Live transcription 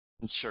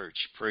Church.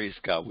 Praise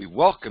God. We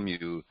welcome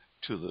you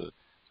to the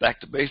Back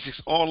to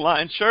Basics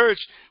online church.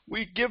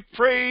 We give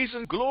praise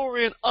and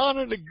glory and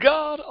honor to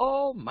God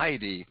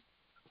Almighty.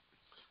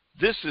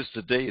 This is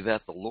the day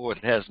that the Lord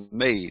has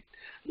made.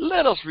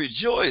 Let us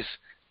rejoice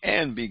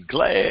and be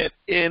glad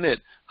in it.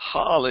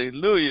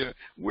 Hallelujah.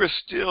 We're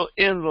still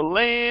in the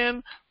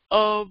land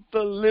of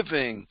the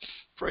living.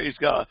 Praise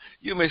God.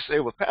 You may say,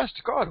 well,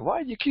 Pastor Carter,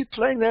 why do you keep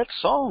playing that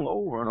song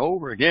over and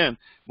over again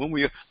when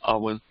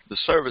the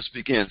service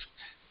begins?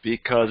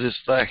 Because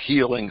it's the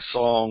healing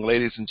song,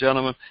 ladies and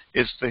gentlemen.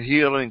 It's the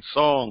healing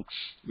song.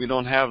 We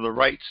don't have the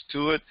rights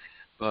to it,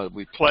 but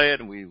we play it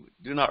and we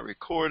do not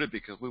record it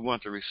because we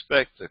want to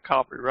respect the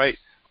copyright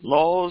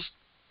laws.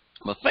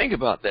 But think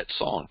about that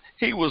song.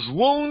 He was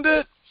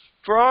wounded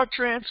for our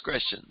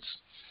transgressions.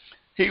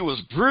 He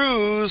was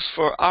bruised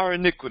for our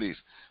iniquities.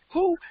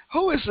 Who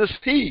is this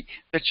he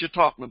that you're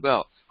talking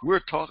about? We're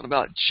talking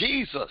about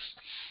Jesus.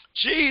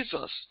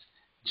 Jesus.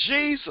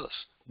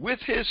 With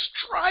his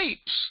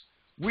stripes,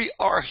 we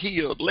are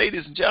healed.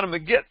 Ladies and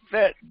gentlemen, get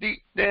that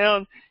deep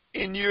down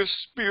in your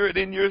spirit,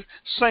 in your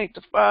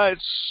sanctified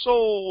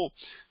soul,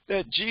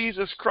 that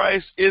Jesus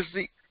Christ is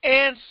the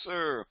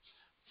answer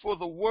for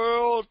the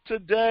world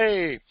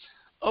today.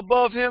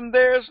 Above him,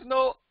 there's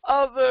no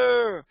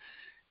other.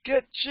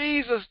 Get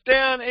Jesus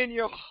down in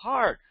your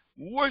heart.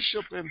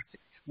 Worship him.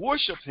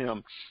 Worship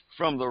him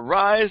from the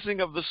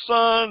rising of the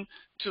sun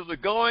to the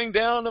going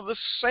down of the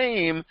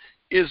same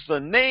is the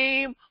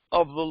name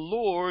of the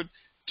Lord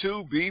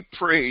to be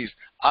praised.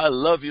 I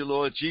love you,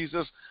 Lord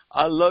Jesus.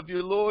 I love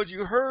you, Lord.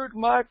 You heard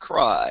my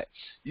cry.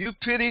 You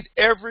pitied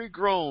every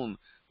groan.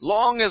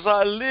 Long as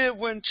I live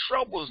when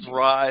troubles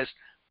rise,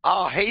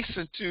 I'll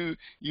hasten to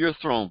your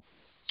throne.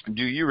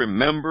 Do you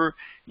remember,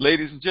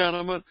 ladies and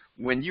gentlemen,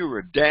 when you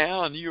were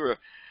down, you were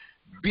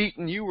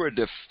beaten, you were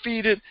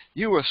defeated,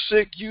 you were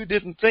sick, you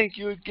didn't think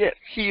you would get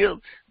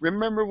healed?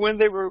 Remember when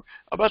they were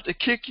about to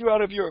kick you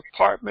out of your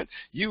apartment,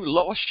 you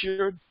lost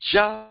your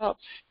job,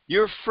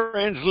 your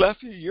friends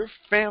left you, your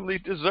family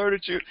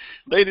deserted you?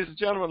 Ladies and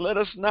gentlemen, let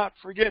us not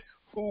forget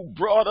who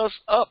brought us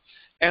up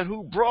and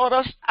who brought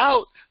us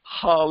out.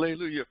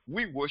 Hallelujah.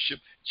 We worship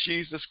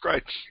Jesus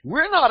Christ.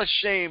 We're not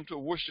ashamed to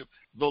worship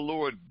the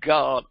Lord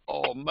God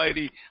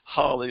Almighty.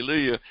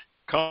 Hallelujah.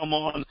 Come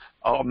on,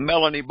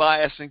 Melanie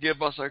Bias, and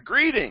give us a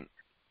greeting.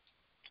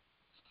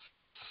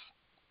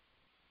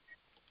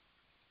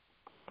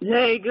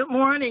 Hey, good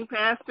morning,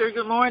 Pastor.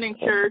 Good morning,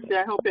 church.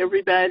 I hope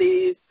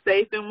everybody's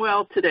safe and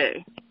well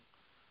today.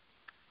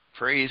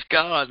 Praise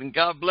God, and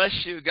God bless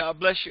you. God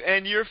bless you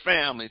and your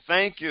family.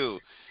 Thank you.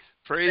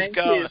 Praise Thank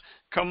God. you.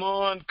 Come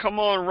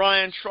on,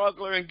 Ryan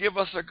Trugler, and give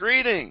us a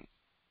greeting.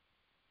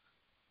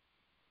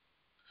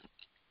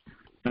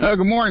 Good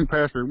morning,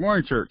 Pastor. Good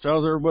morning, church.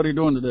 How's everybody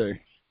doing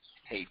today?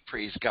 Hey,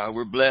 praise God.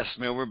 We're blessed,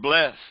 man. We're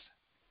blessed.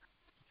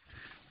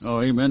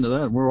 Oh, amen to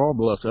that. We're all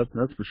blessed.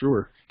 That's for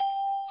sure.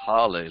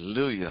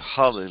 Hallelujah.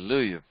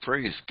 Hallelujah.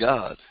 Praise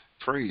God.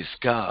 Praise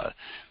God.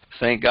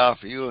 Thank God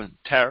for you and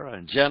Tara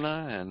and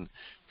Jenna, and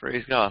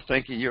praise God.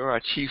 Thank you. You're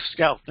our chief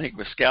scout. Thank you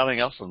for scouting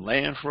out some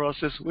land for us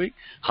this week.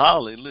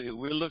 Hallelujah.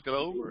 We'll look it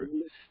over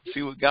and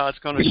see what God's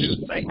going to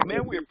do. Thank you,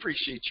 man. We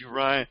appreciate you,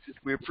 Ryan.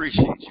 We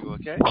appreciate you,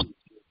 okay?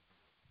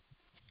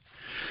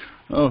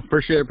 Oh,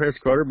 appreciate it, Pastor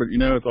Carter, but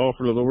it's all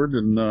for the Lord,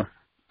 and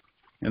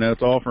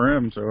it's all for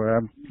Him.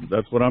 So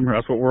that's what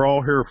we're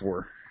all here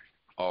for.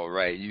 All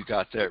right, you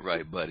got that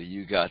right, buddy.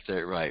 You got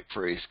that right.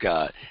 Praise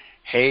God.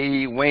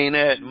 Hey,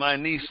 Waynette, my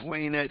niece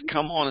Waynette,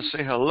 come on and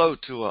say hello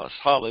to us.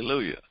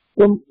 Hallelujah.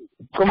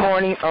 Good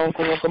morning,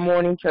 Uncle. Good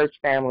morning, church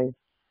family.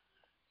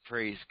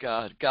 Praise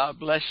God. God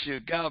bless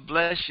you. God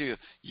bless you.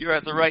 You're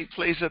at the right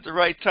place at the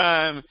right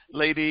time,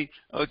 lady.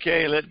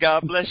 Okay, let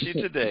God bless you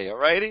today. All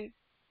righty?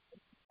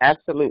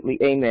 Absolutely.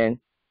 Amen.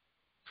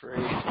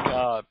 Praise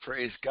God.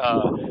 Praise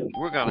God.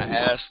 We're gonna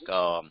ask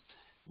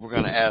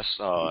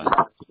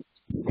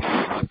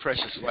my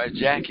precious wife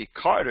Jackie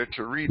Carter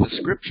to read the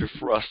scripture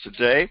for us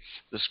today.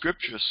 The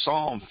scripture is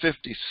Psalm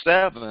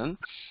 57,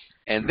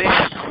 and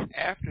then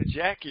after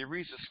Jackie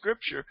reads the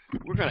scripture,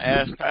 we're going to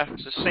ask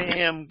Pastor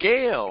Sam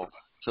Gale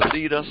to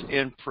lead us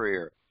in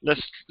prayer.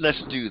 Let's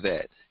do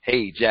that.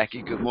 Hey,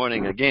 Jackie. Good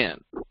morning again.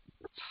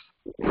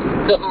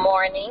 Good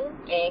morning,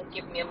 and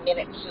give me a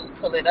minute to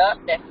pull it up.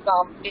 That's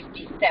Psalm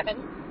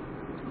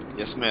 57.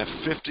 Yes, ma'am.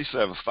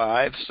 57.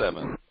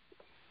 5-7.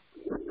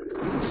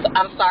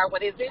 I'm sorry,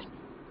 what is it?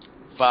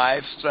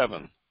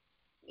 5-7.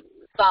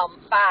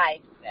 Psalm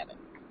 5-7.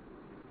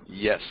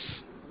 Yes.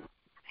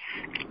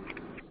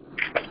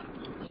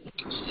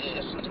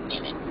 Just a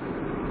minute.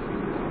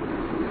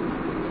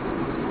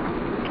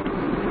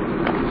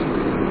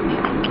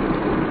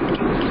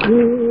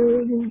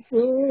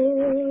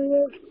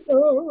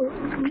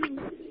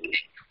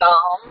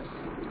 Psalm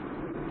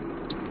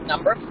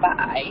number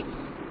 5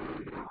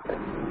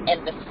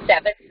 and the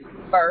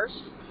 7th verse.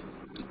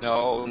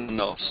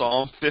 No.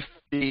 Psalm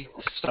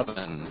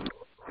 57.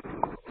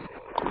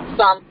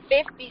 Psalm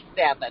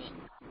 57.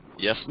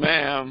 Yes,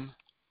 ma'am.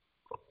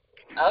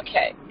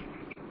 Okay.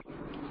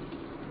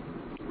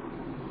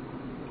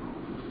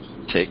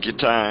 Take your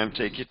time.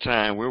 Take your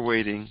time. We're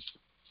waiting.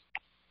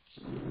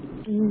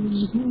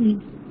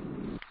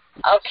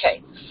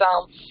 Okay,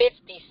 Psalm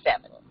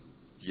 57.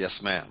 Yes,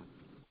 ma'am.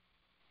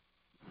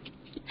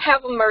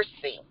 Have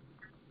mercy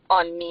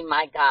on me,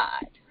 my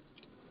God.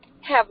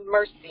 Have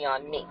mercy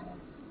on me.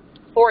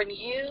 For in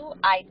you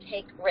I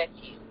take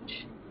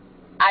refuge.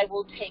 I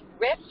will take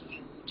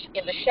refuge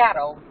in the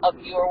shadow of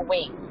your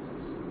wings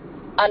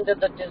until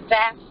the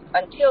disaster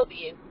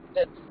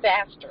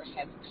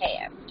has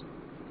passed.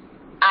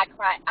 I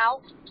cry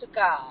out to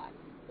God,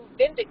 who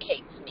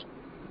vindicates me.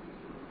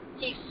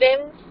 He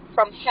sends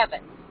from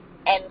heaven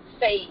and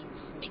saves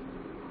me,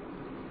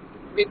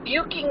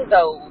 rebuking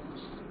those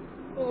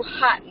who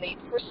hotly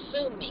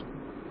pursue me.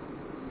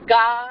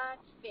 God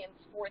sends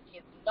forth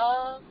his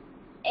love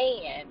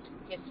and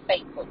his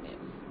faithfulness.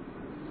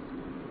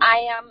 I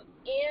am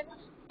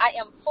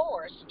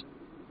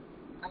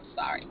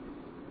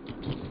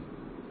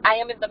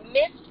in the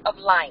midst of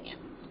lions.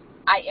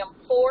 I am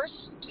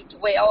forced to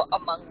dwell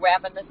among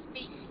ravenous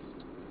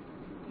beasts,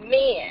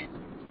 men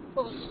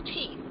whose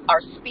teeth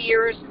are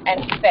spears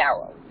and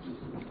sparrows,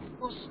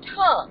 whose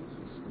tongues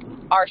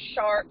are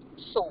sharp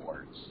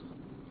swords.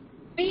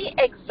 Be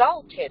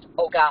exalted,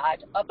 O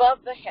God,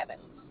 above the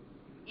heavens.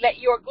 Let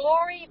your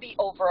glory be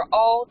over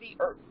all the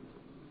earth.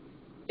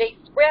 They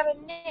spread a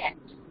net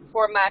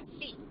for my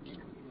feet.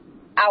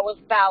 I was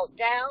bowed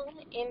down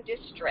in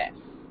distress.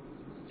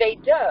 They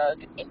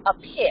dug a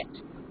pit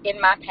in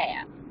my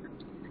path,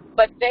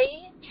 but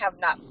they have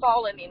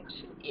fallen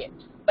into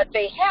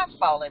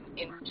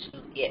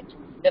it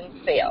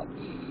themselves.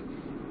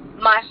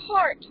 My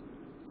heart,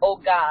 O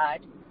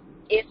God,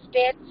 is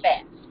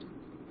steadfast.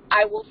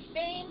 I will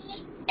sing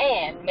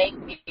and make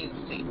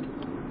music.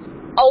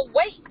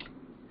 Awake,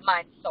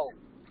 my soul.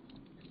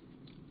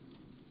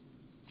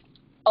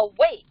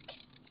 Awake,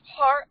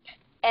 harp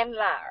and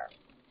lyre.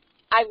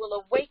 I will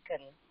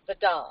awaken the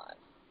dawn.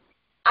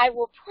 I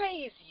will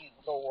praise you,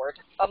 Lord,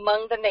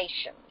 among the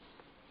nations.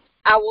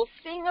 I will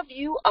sing of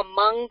you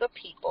among the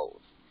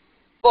peoples.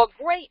 For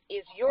great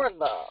is your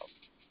love,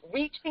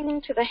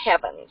 reaching to the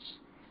heavens.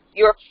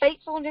 Your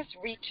faithfulness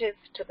reaches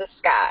to the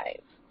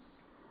skies.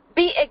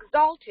 Be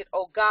exalted,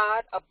 O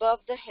God, above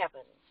the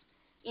heavens.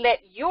 Let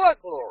your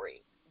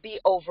glory be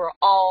over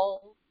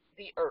all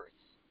the earth.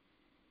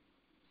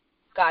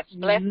 God's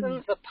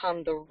blessings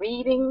upon the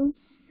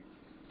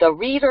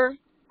reader,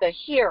 the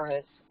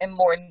hearers, and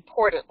more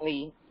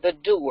importantly, the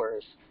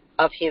doers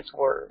of his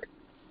word.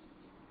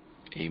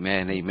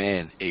 Amen,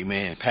 amen,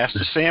 amen.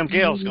 Pastor Sam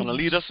Gale is going to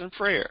lead us in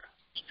prayer.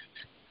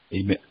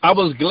 Amen. I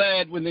was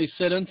glad when they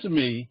said unto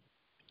me,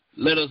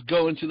 let us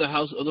go into the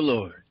house of the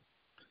Lord.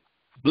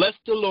 Bless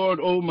the Lord,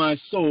 O my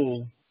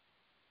soul,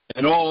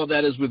 and all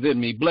that is within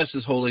me. Bless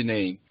his holy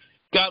name.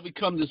 God, we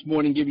come this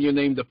morning giving your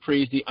name the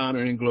praise, the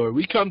honor, and glory.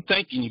 We come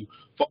thanking you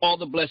for all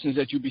the blessings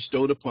that you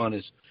bestowed upon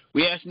us.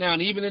 We ask now,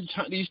 and even in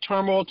these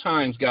turmoil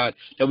times, God,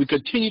 that we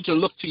continue to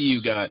look to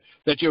you, God,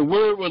 that your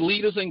word will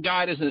lead us and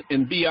guide us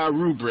and be our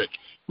rubric.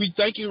 We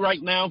thank you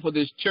right now for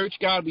this church,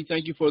 God. We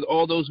thank you for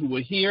all those who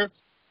were here.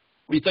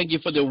 We thank you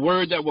for the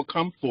word that will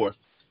come forth.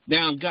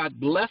 Now, God,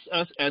 bless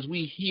us as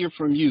we hear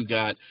from you,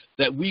 God,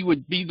 that we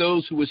would be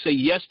those who would say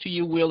yes to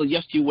your will and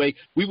yes to your way.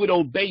 We would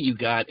obey you,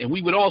 God, and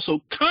we would also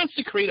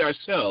consecrate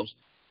ourselves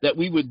that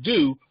we would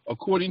do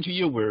according to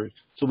your word.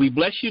 So we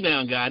bless you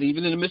now, God,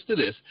 even in the midst of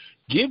this.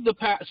 Give the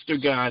pastor,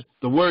 God,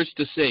 the words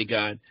to say,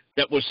 God,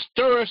 that will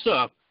stir us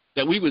up,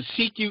 that we would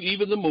seek you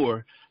even the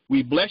more.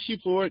 We bless you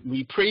for it.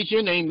 We praise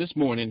your name this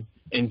morning.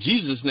 In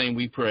Jesus' name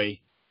we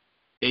pray.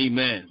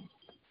 Amen.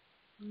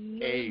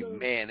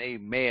 Amen,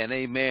 amen,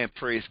 amen.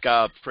 Praise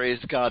God, praise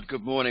God.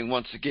 Good morning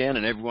once again,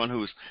 and everyone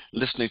who's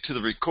listening to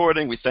the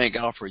recording. We thank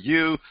God for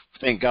you.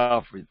 Thank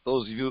God for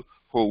those of you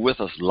who are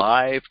with us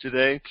live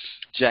today.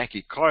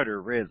 Jackie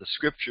Carter read the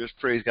scriptures.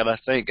 Praise God. I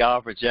thank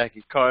God for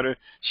Jackie Carter.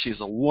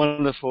 She's a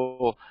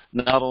wonderful,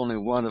 not only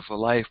wonderful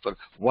life, but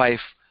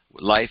wife,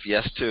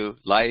 yes, too.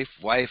 Life,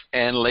 wife,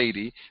 and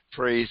lady.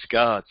 Praise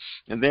God.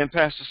 And then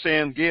Pastor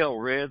Sam Gale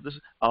read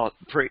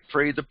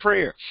prayed the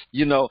prayer.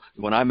 You know,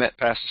 when I met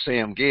Pastor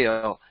Sam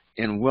Gale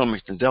in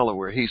Wilmington,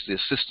 Delaware, he's the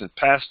assistant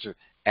pastor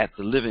at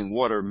the Living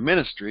Water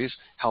Ministries,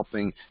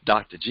 helping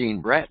Dr. Gene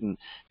Bratton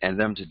and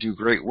them to do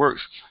great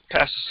works.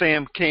 Pastor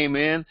Sam came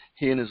in,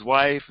 he and his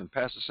wife, and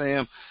Pastor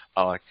Sam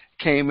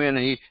came in,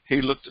 and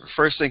he looked, the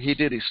first thing he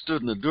did, he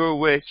stood in the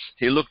doorway,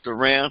 he looked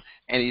around,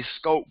 and he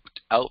scoped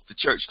out the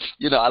church.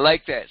 You know, I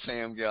like that,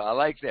 Sam Gale. I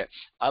like that.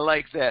 I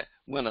like that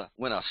when a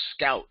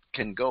scout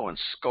can go and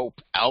scope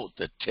out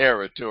the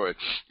territory.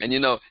 And, you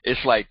know,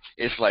 it's like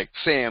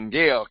Sam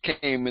Gale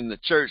came in the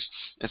church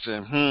and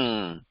said,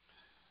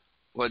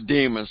 what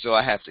demons do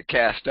I have to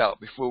cast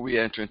out before we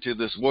enter into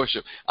this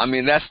worship? I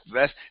mean, that's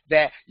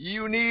that.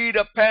 You need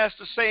a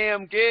Pastor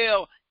Sam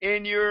Gale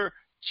in your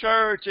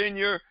church,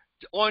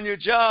 on your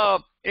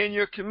job, in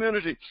your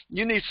community.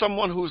 You need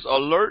someone who's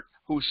alert,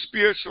 who's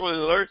spiritually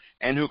alert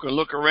and who can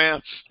look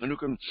around and who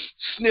can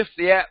sniff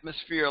the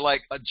atmosphere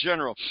like a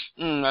general.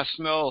 I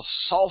smell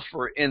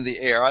sulfur in the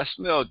air. I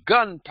smell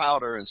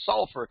gunpowder and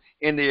sulfur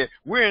in the air.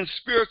 We're in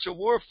spiritual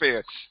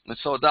warfare. And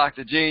so,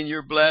 Dr. Jean,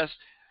 you're blessed.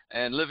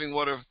 And Living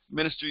Water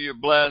Ministry, you're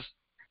blessed.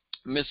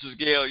 Mrs.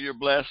 Gale, you're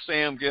blessed.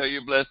 Sam Gale,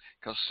 you're blessed.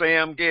 Because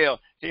Sam Gale,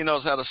 he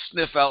knows how to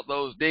sniff out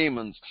those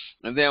demons.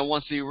 And then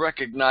once he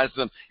recognizes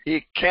them,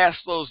 he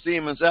casts those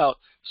demons out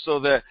so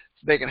that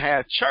they can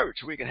have church.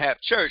 We can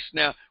have church.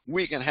 Now,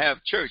 we can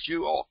have church.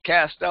 You all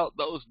cast out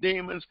those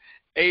demons.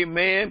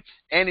 Amen.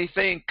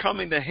 Anything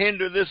coming to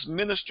hinder this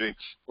ministry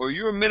or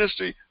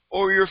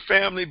your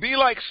family, be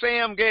like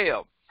Sam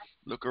Gale.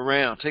 Look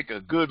around. Take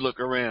a good look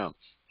around.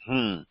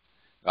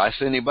 I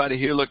see anybody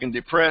here looking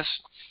depressed?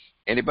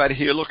 Anybody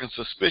here looking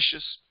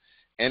suspicious?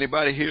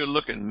 Anybody here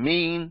looking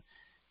mean?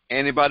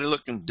 Anybody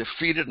looking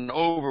defeated and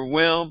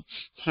overwhelmed?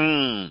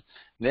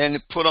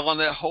 Then put on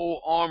that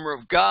whole armor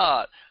of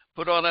God.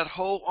 Put on that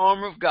whole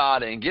armor of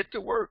God and get to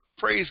work.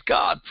 Praise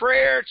God.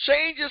 Prayer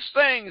changes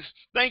things.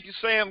 Thank you,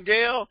 Sam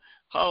Gale.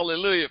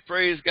 Hallelujah.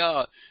 Praise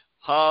God.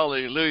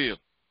 Hallelujah.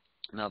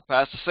 Now,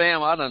 Pastor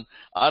Sam, I done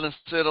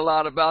said a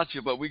lot about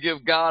you, but we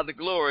give God the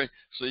glory,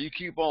 so you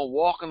keep on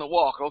walking the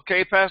walk.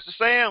 Okay, Pastor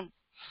Sam?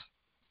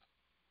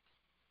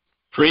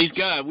 Praise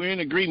God. We're in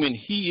agreement.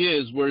 He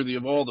is worthy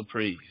of all the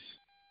praise.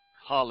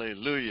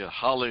 Hallelujah.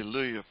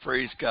 Hallelujah.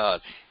 Praise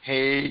God.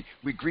 Hey,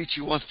 we greet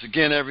you once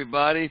again,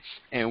 everybody,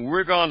 and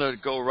we're going to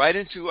go right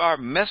into our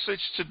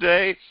message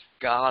today.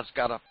 God's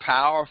got a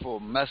powerful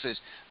message.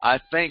 I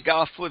thank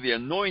God for the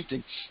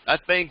anointing. I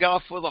thank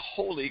God for the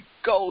Holy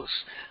Ghost.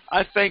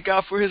 I thank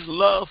God for his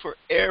love for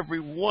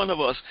every one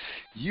of us.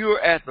 You're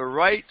at the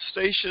right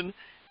station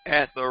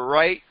at the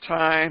right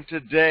time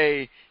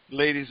today,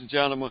 ladies and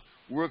gentlemen.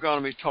 We're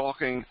going to be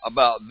talking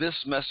about this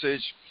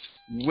message,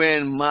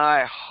 when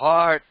my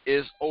heart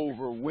is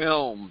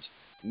overwhelmed.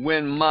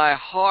 When my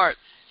heart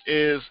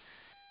is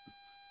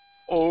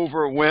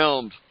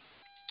overwhelmed.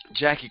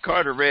 Jackie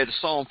Carter read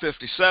Psalm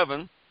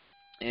 57,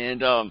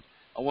 and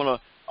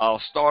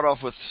I'll start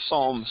off with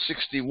Psalm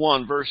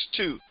 61, verse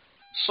 2.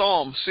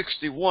 Psalm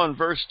 61,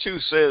 verse 2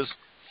 says,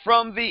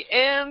 "From the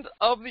end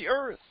of the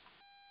earth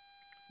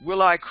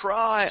will I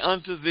cry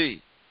unto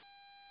thee.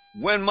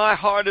 When my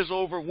heart is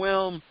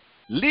overwhelmed,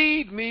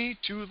 lead me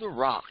to the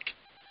rock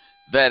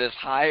that is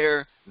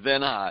higher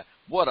than I."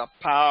 What a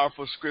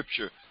powerful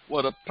scripture.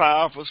 What a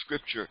powerful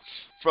scripture.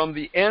 From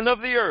the end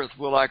of the earth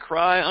will I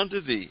cry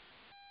unto thee.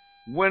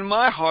 When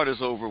my heart is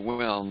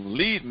overwhelmed,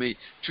 lead me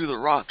to the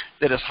rock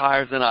that is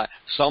higher than I.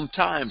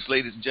 Sometimes,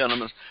 ladies and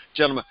gentlemen,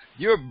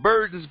 your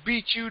burdens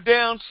beat you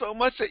down so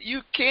much that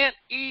you can't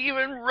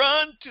even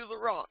run to the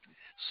rock.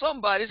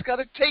 Somebody's got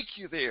to take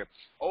you there.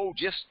 Oh,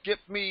 just get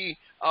me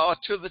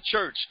to the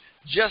church.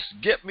 Just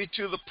get me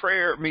to the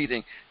prayer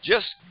meeting.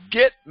 Just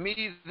get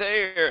me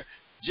there.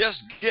 Just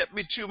get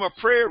me to my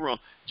prayer room.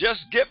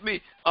 Just get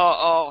me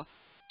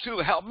to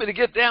help me to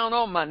get down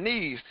on my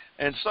knees.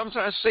 And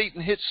sometimes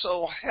Satan hits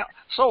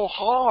so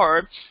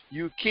hard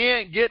you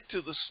can't get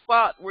to the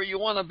spot where you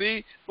want to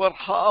be. But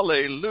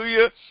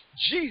hallelujah,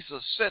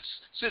 Jesus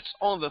sits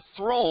on the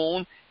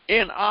throne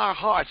in our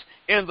hearts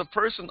in the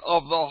person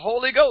of the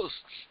Holy Ghost.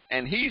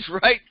 And he's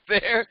right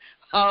there.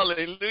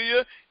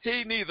 Hallelujah.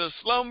 He neither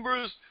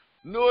slumbers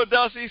nor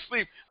does he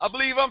sleep. I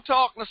believe I'm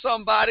talking to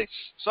somebody.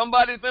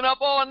 Somebody's been up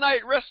all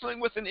night wrestling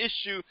with an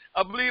issue.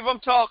 I believe I'm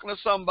talking to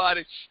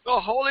somebody. The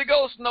Holy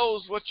Ghost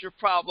knows what your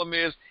problem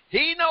is.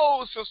 He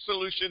knows the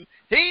solution.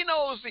 He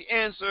knows the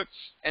answer.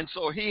 And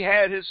so he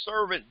had his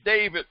servant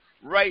David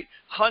write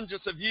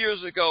hundreds of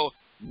years ago,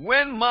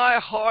 "When my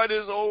heart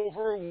is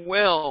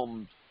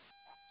overwhelmed,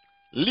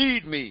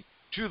 lead me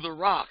to the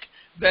rock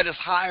that is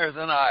higher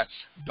than I."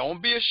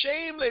 Don't be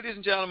ashamed, ladies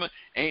and gentlemen.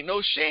 Ain't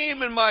no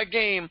shame in my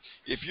game.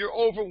 If you're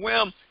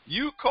overwhelmed,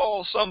 you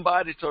call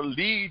somebody to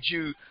lead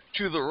you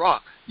to the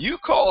rock. You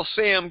call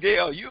Sam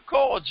Gale. You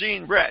call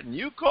Gene Bratton.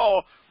 You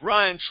call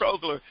Ryan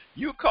Trogler.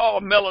 You call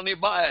Melanie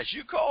Bias.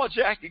 You call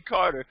Jackie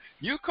Carter.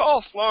 You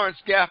call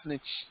Florence Gaffney.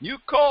 You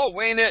call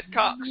Waynette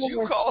Cox.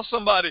 You call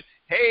somebody.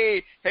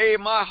 Hey,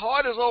 my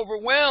heart is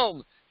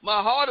overwhelmed.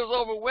 My heart is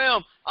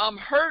overwhelmed. I'm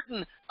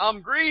hurting.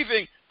 I'm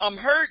grieving. I'm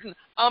hurting.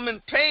 I'm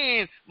in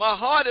pain. My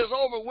heart is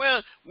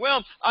overwhelmed.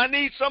 I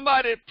need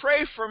somebody to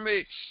pray for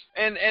me.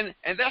 And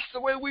that's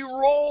the way we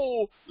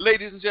roll,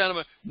 ladies and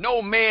gentlemen.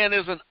 No man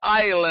is an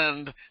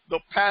island. The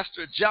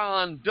pastor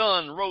John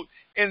Donne wrote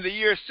in the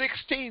year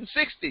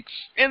 1660.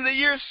 In the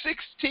year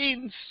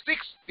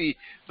 1660,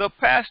 the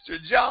pastor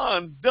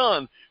John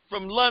Donne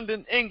from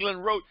London,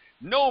 England wrote,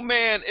 "No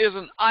man is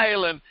an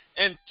island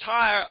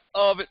entire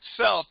of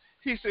itself."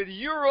 He said,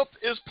 Europe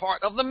is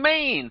part of the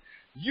main.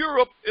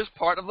 Europe is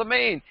part of the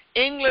main.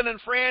 England and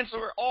France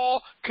are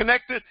all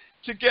connected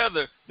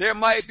together. There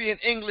might be an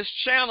English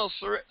channel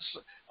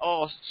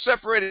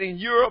separating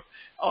Europe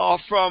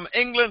from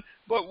England,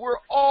 but we're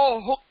all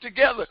hooked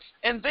together.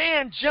 And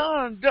then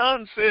John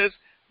Donne says,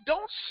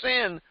 don't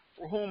sin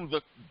for whom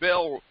the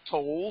bell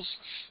tolls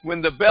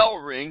when the bell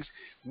rings,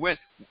 when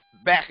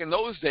back in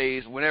those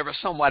days, whenever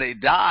somebody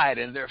died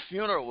and their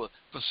funeral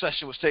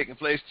procession was taking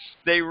place,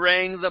 they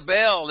rang the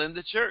bell in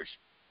the church.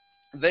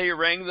 They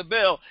rang the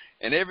bell,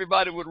 and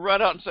everybody would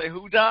run out and say,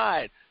 "Who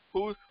died?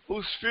 Whose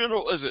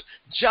funeral is it?"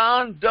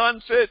 John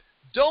Donne said,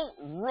 "Don't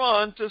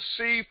run to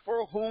see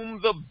for whom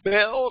the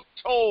bell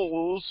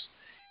tolls.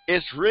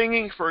 It's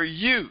ringing for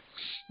you."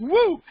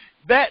 Woo!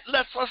 That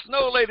lets us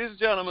know, ladies and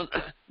gentlemen,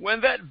 when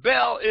that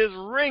bell is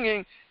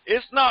ringing,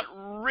 it's not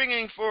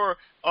ringing for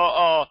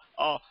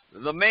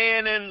the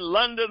man in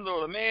London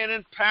or the man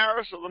in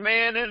Paris or the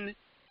man in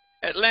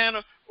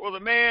Atlanta or the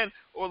man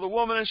or the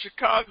woman in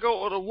Chicago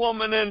or the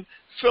woman in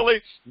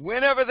Philly.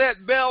 Whenever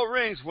that bell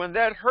rings, when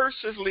that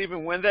hearse is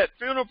leaving, when that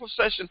funeral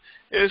procession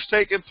is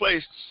taking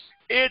place,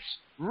 it's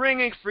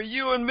ringing for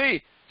you and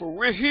me. For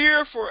we're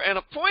here for an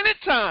appointed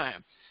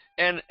time.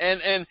 And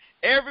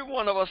every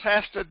one of us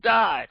has to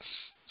die.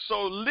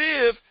 So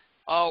live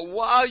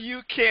while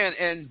you can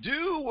and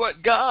do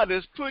what God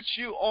has put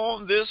you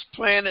on this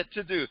planet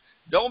to do.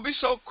 Don't be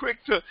so quick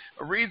to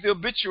read the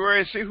obituary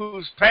and see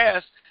who's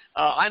passed.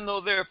 I know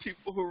there are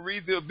people who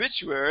read the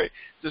obituary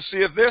to see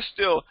if they're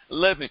still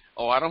living.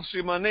 Oh, I don't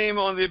see my name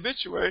on the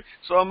obituary,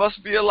 so I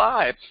must be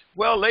alive.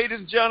 Well, ladies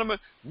and gentlemen,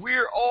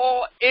 we're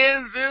all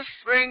in this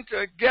thing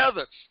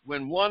together.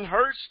 When one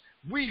hurts,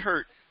 we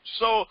hurt.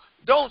 So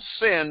don't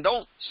send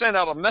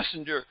out a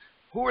messenger.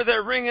 Who are they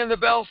ringing the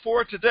bell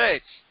for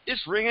today?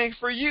 It's ringing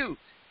for you,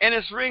 and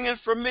it's ringing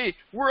for me.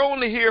 We're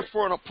only here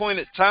for an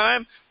appointed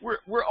time.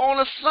 We're on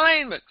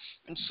assignment,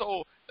 and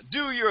so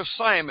do your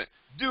assignment.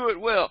 Do it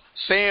well.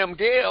 Sam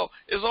Gale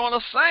is on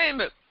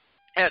assignment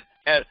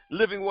at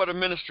Living Water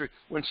Ministry.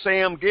 When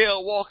Sam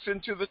Gale walks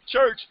into the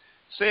church,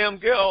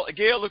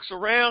 Gale looks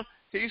around.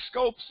 He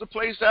scopes the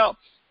place out.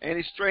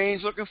 Any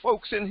strange-looking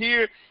folks in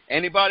here?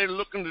 Anybody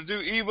looking to do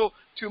evil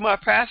to my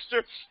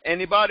pastor?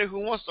 Anybody who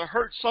wants to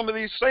hurt some of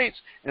these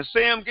saints? And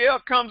Sam Gale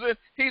comes in.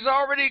 He's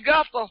already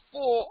got the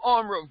full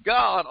armor of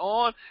God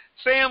on.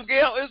 Sam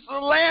Gale is the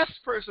last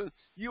person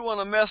you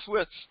want to mess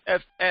with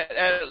at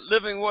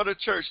Living Water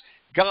Church.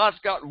 God's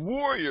got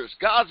warriors.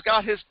 God's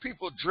got his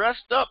people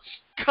dressed up,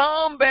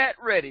 combat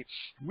ready.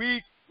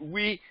 We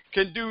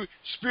can do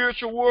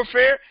spiritual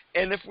warfare,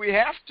 and if we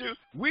have to,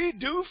 we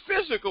do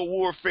physical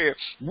warfare.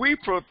 We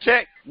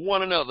protect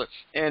one another.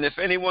 And if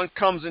anyone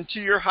comes into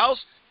your house,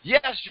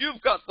 yes,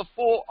 you've got the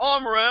full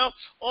armor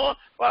on,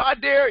 but I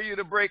dare you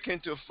to break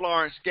into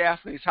Florence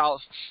Gaffney's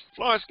house.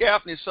 Florence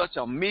Gaffney is such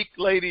a meek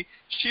lady.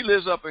 She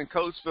lives up in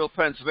Coatesville,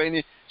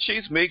 Pennsylvania.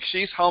 She's meek,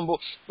 she's humble,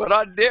 but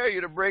I dare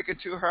you to break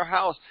into her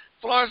house.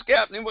 Florence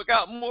Gaffney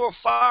got more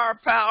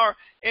firepower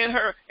in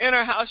her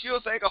house.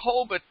 You'll think a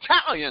whole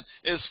battalion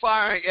is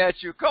firing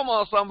at you. Come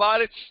on,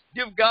 somebody.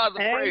 Give God the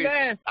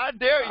praise. I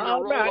dare you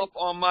to roll up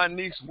on my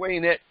niece,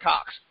 Waynette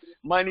Cox.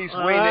 My niece,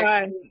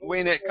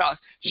 Waynette Cox.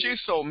 She's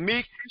so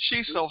meek.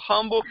 She's so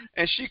humble.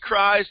 And she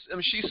cries. I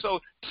mean, she's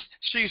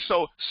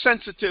so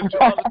sensitive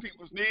to other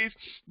people's needs.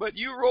 But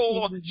you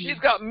roll on. She's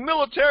got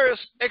military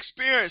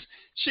experience.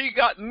 She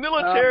got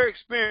military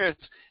experience.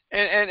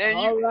 And I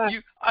dare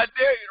you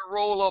to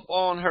roll up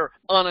on her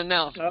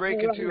unannounced,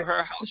 break into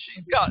her house.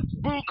 She's got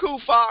buku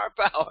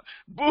firepower.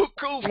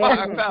 Buku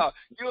firepower.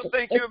 You'll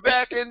think you're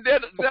back in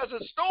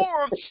Desert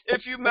Storm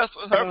if you mess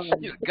with her.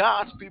 You know,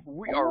 God's people,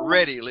 we are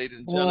ready,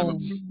 ladies and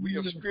gentlemen. We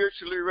are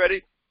spiritually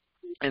ready.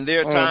 And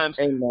there are times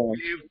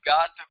we've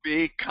got to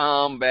be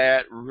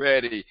combat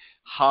ready.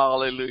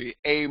 Hallelujah.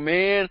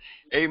 Amen.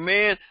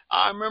 Amen.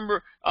 I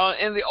remember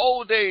in the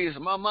old days,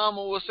 my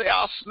mama would say,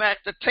 "I'll smack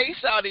the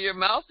taste out of your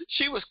mouth."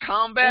 She was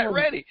combat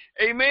ready.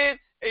 Amen.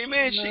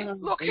 Amen.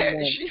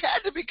 She had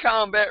to be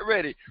combat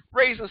ready.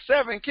 Raising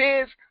 7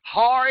 kids,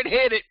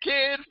 hard-headed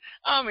kids.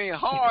 I mean,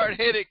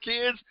 hard-headed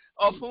kids,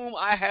 of whom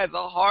I had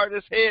the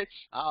hardest head.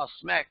 I'll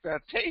smack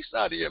that taste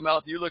out of your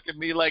mouth. You look at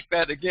me like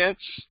that again.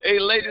 Hey,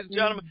 ladies and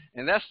gentlemen,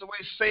 and that's the way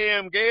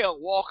Sam Gale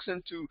walks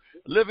into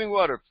Living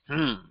Water.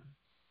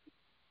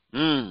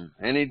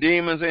 Any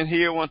demons in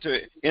here want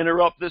to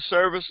interrupt this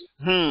service?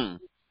 I'm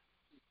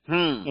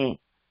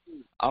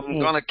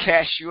going to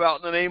cast you out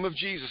in the name of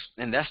Jesus.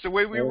 And that's the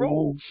way we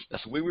roll.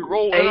 That's the way we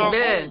roll in our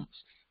homes,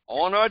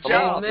 on our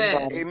jobs.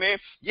 Amen.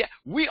 Yeah,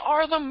 we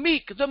are the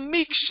meek. The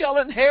meek shall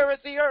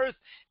inherit the earth.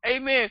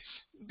 Amen.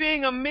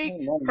 Being a meek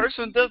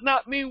person does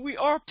not mean we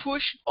are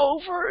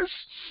pushovers.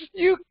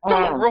 You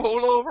don't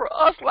roll over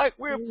us like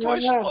we're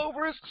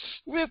pushovers.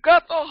 We've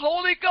got the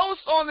Holy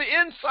Ghost on the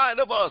inside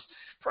of us.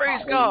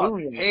 Praise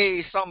God.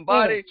 Hey,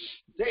 somebody.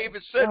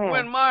 David said,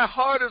 when my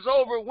heart is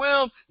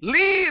overwhelmed,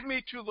 lead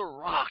me to the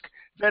rock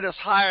that is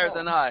higher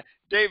than I.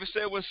 David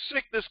said, when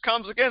sickness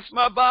comes against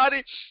my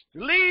body,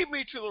 lead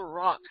me to the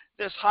rock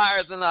that's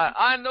higher than I.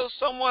 I know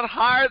someone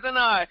higher than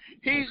I.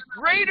 He's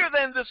greater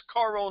than this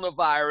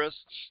coronavirus.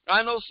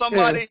 I know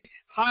somebody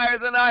higher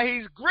than I.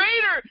 He's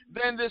greater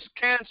than this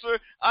cancer.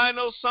 I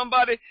know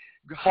somebody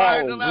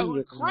higher than I,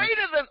 who's Hallelujah.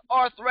 greater than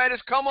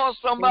arthritis. Come on,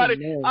 somebody.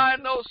 Amen. I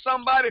know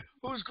somebody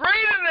who's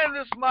greater than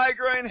this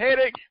migraine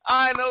headache.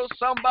 I know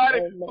somebody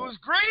Amen. who's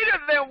greater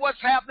than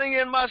what's happening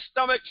in my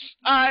stomach.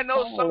 I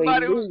know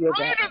somebody who's Hallelujah,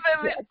 greater God.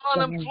 than the Yes, God.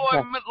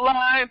 unemployment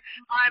line.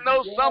 I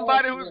know Yes,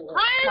 somebody who's Lord.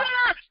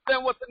 greater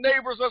than what the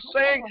neighbors are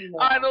saying. Come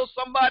on, I Lord. know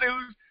somebody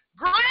who's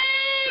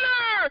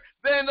greater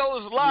than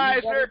those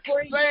lies You they're better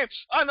preach. saying.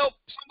 I know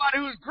somebody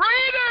who's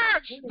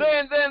greater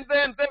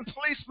than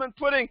policemen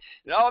putting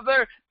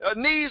their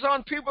knees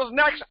on people's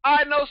necks.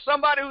 I know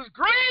somebody who's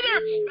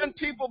greater than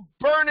people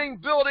burning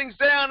buildings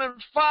down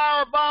and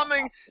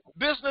firebombing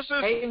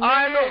businesses. Amen.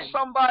 I know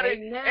somebody,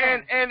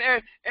 Amen.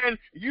 and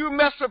you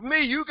mess with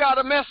me, you got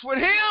to mess with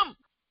him.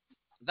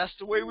 That's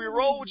the way we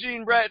roll,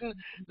 Gene Bratton.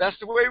 That's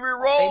the way we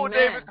roll, Amen.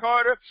 David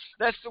Carter.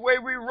 That's the way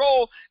we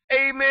roll.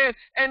 Amen.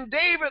 And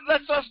David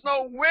lets us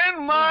know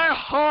when my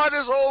heart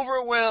is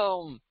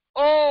overwhelmed.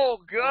 Oh,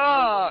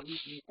 God.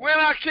 When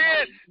I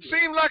can't,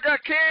 seem like I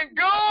can't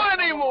go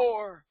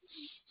anymore.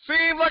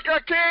 Seem like I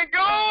can't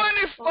go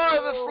any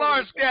further,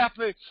 Florence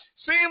Gaffney.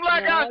 Seem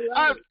like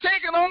I've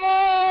taken all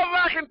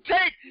I can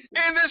take,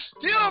 and it's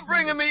still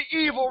bringing me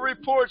evil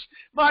reports.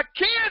 My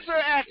kids are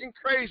acting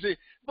crazy.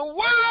 The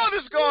world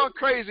is going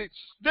crazy.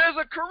 There's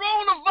a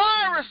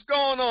coronavirus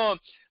going on.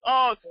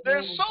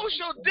 There's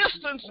social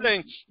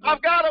distancing.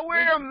 I've got to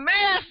wear a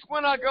mask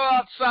when I go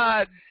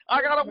outside.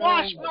 I got to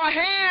wash my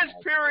hands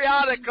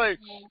periodically.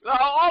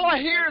 All I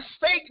hear is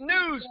fake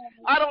news.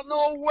 I don't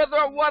know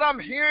whether what I'm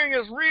hearing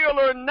is real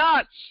or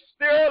not.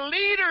 There are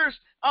leaders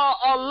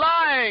are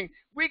lying.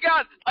 We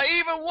got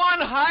even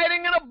one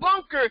hiding in a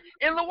bunker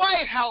in the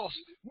White House.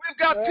 We've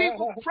got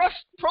people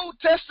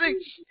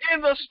protesting in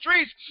the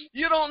streets.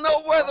 You don't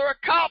know whether a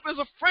cop is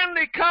a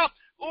friendly cop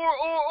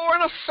or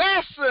an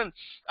assassin.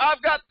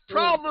 I've got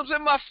problems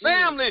in my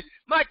family.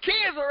 My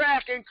kids are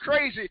acting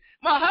crazy.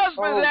 My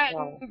husband's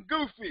acting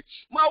goofy.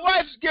 My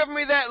wife's giving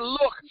me that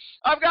look.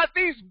 I've got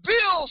these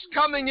bills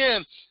coming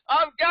in.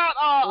 I've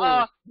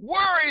got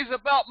worries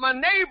about my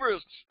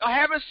neighbors. I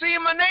haven't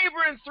seen my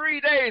neighbor in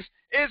 3 days.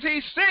 Is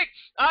he sick?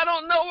 I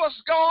don't know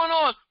what's going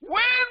on.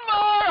 When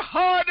my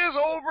heart is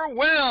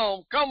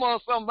overwhelmed, come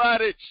on,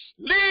 somebody,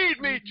 lead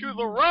me to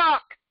the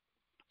rock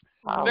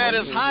that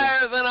is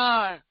higher than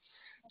I.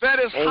 That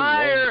is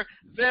higher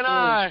than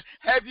I.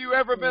 Have you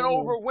ever been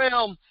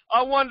overwhelmed?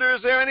 I wonder,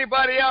 is there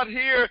anybody out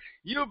here,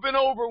 you've been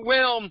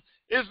overwhelmed?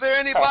 Is there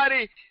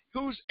anybody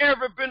who's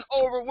ever been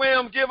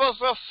overwhelmed? Give us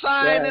a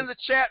sign in the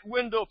chat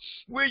window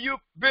where you've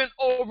been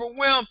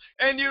overwhelmed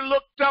and you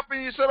looked up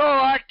and you said, oh,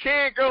 I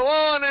can't go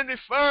on any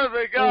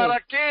further, God. I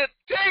can't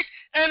take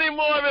any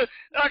more of it.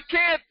 I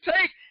can't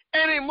take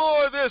any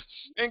more of this.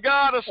 And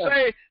God will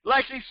say,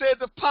 like he said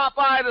to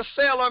Popeye the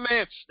Sailor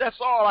Man, that's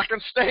all I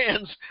can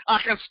stand. I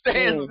can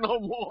stand no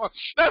more.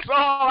 That's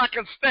all I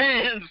can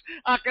stand.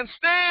 I can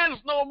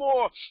stand no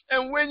more.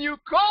 And when you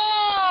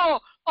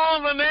call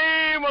on the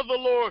name of the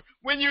Lord,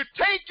 when you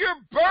take your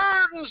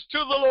burdens to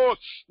the Lord,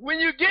 when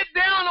you get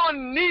down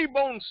on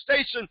Kneebone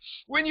Station,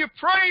 when you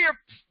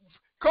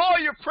call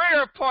your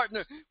prayer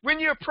partner, when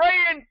you pray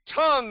in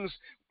tongues,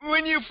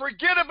 when you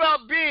forget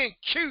about being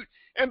cute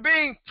and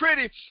being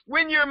pretty,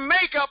 when your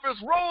makeup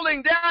is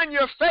rolling down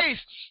your face,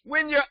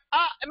 when your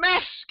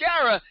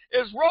mascara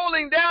is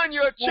rolling down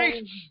your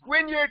cheeks,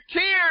 when your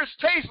tears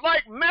taste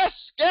like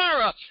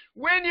mascara,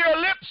 when your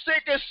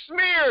lipstick is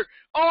smeared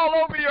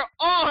all over your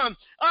arm.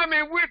 I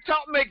mean, we're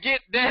talking about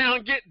get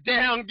down, get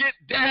down, get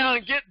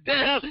down, get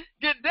down,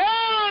 get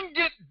down,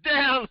 get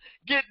down,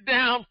 get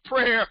down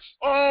prayer.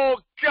 Oh,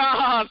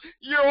 God,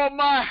 you're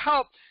my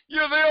help.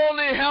 You're the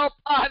only help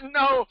I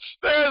know.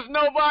 There's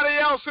nobody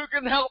else who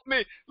can help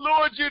me.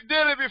 Lord, you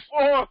did it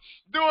before.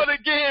 Do it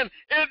again.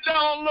 It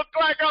don't look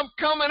like I'm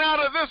coming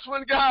out of this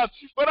one, God,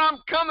 but I'm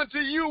coming to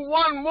you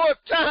one more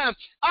time.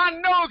 I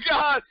know,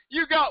 God,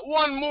 you got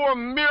one more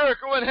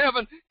miracle in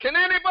heaven. Can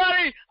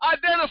anybody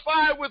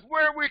identify with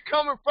where we're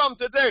coming from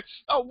today?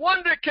 I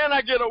wonder, can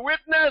I get a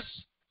witness?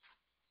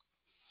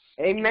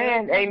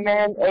 Amen,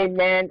 amen,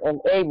 amen,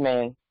 and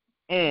amen.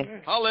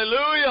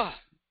 Hallelujah.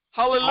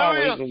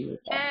 Hallelujah.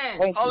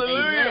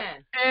 Hallelujah.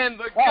 And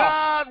the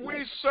God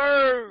we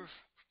serve,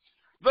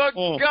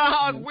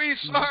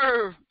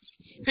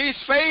 He's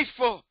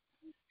faithful.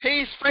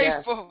 He's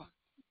faithful.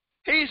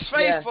 He's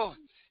faithful.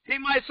 He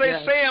might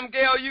say, Sam,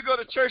 Gail, you go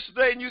to church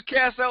today and you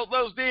cast out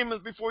those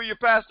demons before your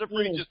pastor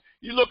preaches.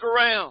 You look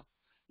around.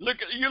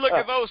 You look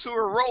at those who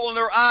are rolling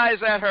their eyes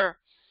at her.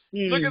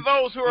 Look at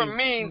those who are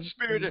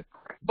mean-spirited.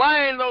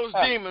 Bind those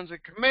demons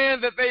and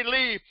command that they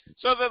leave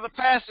so that the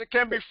pastor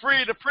can be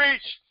free to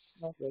preach.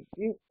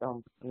 In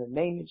the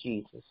name of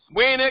Jesus.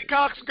 When at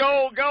Cox,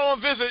 go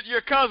and visit your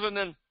cousin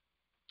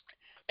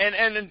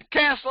and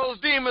cast those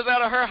demons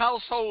out of her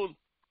household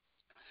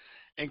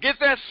and get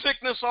that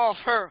sickness off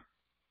her.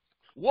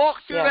 Walk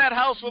through that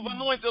house with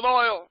anointed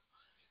oil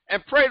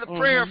and pray the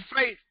prayer of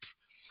faith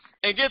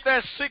and get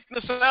that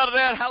sickness out of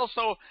that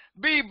household.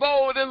 Be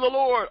bold in the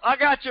Lord. I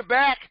got your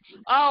back.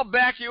 I'll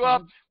back you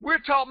up. We're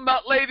talking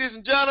about, ladies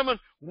and gentlemen,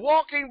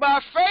 walking by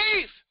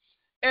faith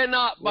and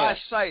not by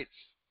sight.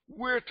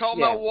 We're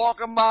talking about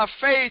walking by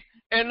faith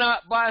and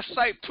not by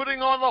sight,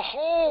 putting on the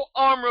whole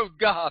armor of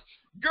God,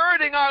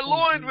 girding our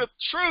loins with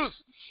truth.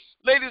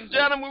 Ladies and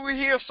gentlemen, we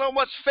hear so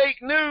much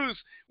fake news.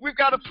 We've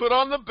got to put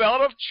on the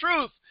belt of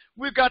truth.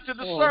 We've got to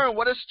discern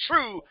what is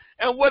true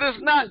and what is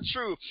not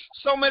true.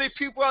 So many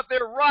people out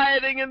there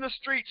rioting in the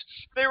streets.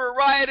 They were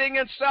rioting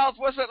in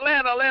Southwest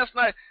Atlanta last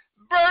night,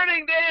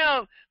 burning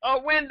down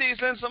Wendy's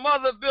and some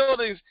other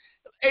buildings.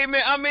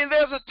 Amen. I mean,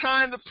 there's a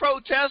time to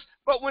protest,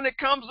 but when it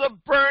comes to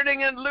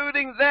burning and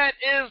looting, that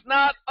is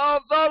not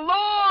of the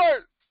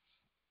Lord.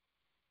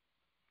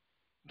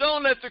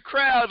 Don't let the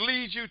crowd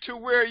lead you to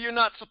where you're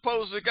not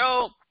supposed to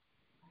go.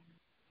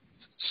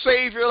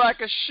 Savior, like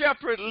a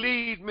shepherd,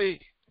 lead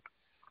me.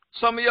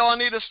 Some of y'all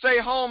need to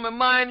stay home and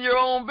mind your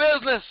own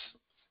business.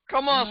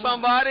 Come on,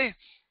 somebody.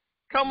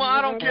 Come on,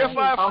 I don't care if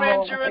I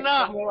offend you or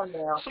not.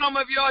 Some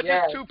of y'all are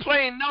just too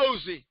plain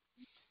nosy.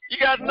 You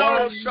got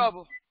nose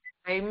trouble.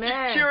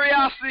 Amen.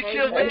 Curiosity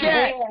killed the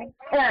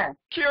cat.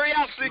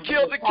 Curiosity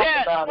killed the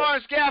cat.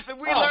 Lawrence Gaffney,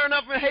 we learned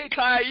up in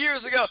Hayti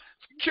years ago.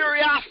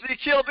 Curiosity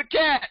killed the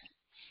cat.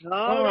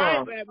 All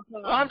right,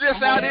 I'm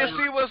just out here to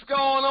see what's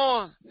going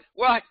on.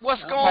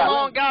 What's going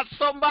on got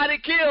somebody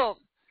killed.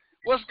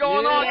 What's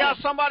going on got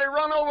somebody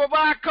run over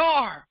by a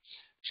car.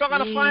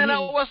 Trying to find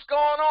out what's going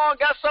on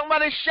got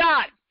somebody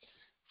shot.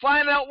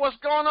 Find out what's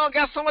going on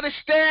got somebody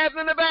stabbed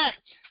in the back.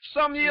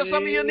 Some of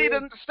you need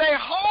to stay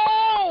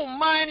home.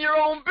 Mind your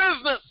own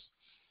business.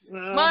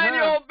 Mind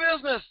your own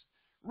business.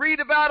 Read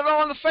about it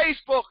on the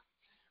Facebook.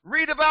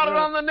 Read about it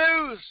on the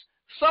news.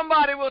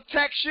 Somebody will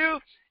text you.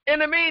 In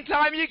the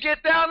meantime, you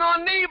get down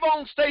on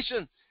Kneebone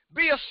Station.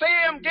 Be a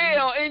Sam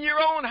Gale in your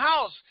own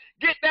house.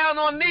 Get down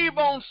on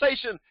Kneebone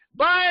Station.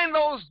 Bind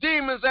those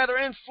demons that are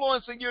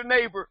influencing your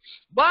neighbor.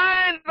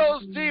 Bind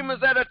those demons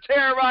that are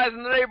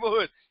terrorizing the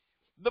neighborhood.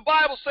 The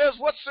Bible says,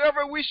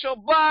 whatsoever we shall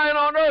bind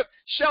on earth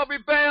shall be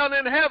bound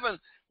in heaven.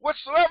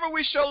 Whatsoever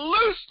we shall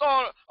loose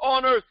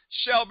on earth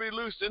shall be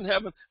loosed in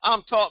heaven.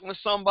 I'm talking to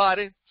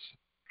somebody.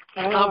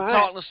 I'm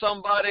talking to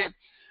somebody.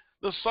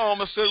 The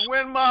psalmist said,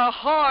 when my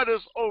heart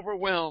is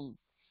overwhelmed,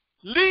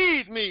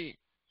 lead me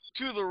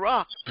to the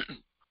rock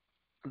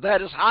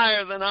that is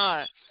higher than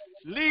I.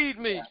 Lead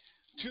me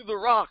to the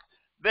rock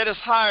that is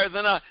higher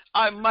than I.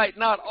 I might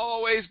not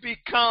always be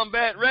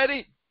combat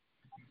ready.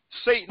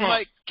 Satan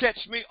might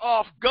catch me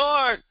off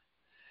guard.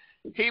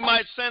 He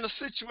might send a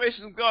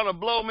situation that's going to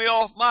blow me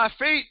off my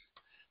feet.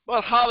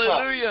 But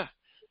hallelujah,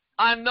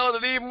 I know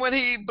that even when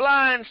he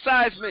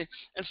blindsides me,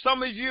 and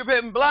some of you have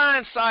been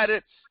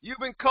blindsided, you've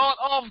been caught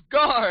off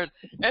guard,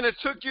 and it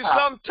took you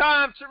some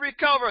time to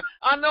recover.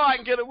 I know I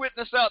can get a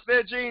witness out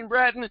there, Gene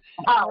Bratton.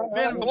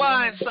 Been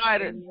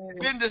blindsided,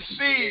 been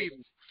deceived.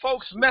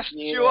 Folks messed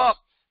you up.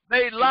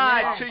 They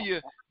lied to you.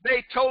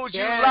 They told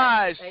you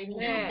lies.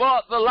 You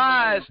bought the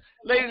lies.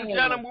 Ladies and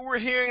gentlemen, we're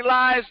hearing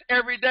lies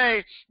every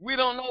day. We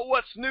don't know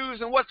what's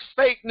news and what's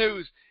fake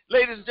news.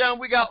 Ladies and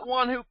gentlemen, we got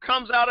one who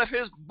comes out of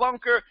his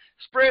bunker,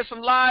 spreads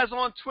some lies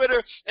on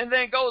Twitter, and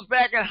then goes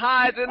back and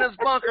hides in his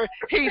bunker.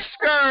 He's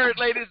scared,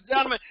 ladies and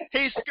gentlemen.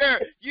 He's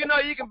scared. You know,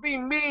 you can be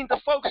mean to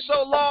folks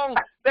so long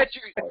that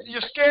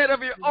you're scared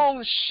of your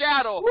own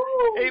shadow.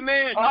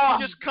 Amen.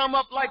 You just come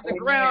up like the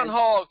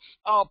groundhog,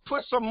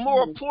 put some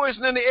more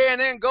poison in the air, and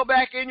then go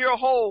back in your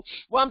hole.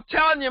 Well, I'm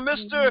telling you,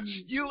 mister,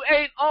 you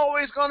ain't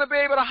always going to be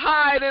able to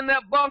hide in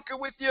that bunker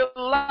with your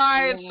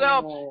lying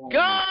self.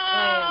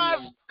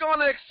 God's going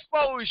to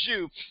expose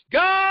you.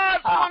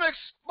 God's going to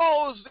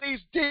expose these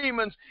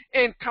demons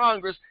in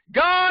Congress.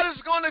 God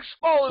is going to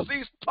expose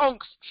these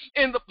punks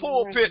in the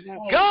pulpit.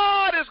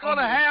 God is going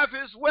to have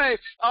his way.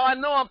 I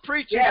know I'm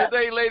preaching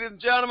today, ladies and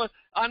gentlemen.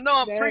 I know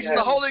I'm preaching.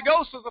 The Holy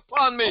Ghost is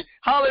upon me.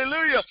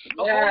 Hallelujah.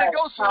 The Holy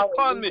Ghost is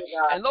upon me.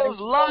 And those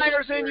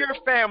liars in your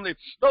family,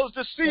 those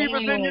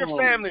deceivers in your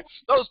family,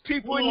 those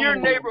people in your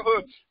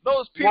neighborhood,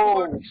 those people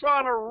who are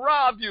trying to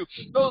rob you,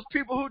 those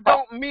people who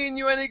don't mean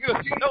you any good,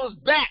 those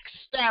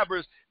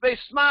backstabbers, they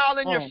smile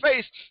in your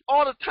face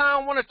all the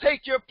time, want to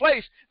take your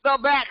place. The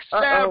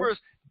backstabbers.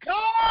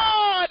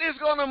 God is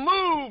going to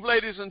move,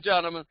 ladies and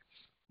gentlemen.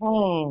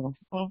 Man,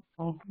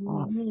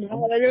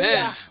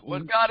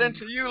 what got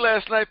into you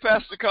last night,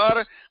 Pastor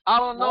Carter? I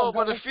don't know,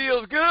 but it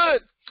feels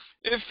good.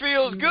 It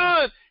feels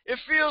good. It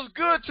feels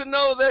good to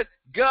know that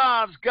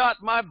God's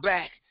got my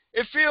back.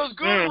 It feels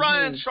good,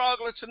 Ryan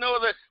Trogler, to know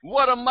that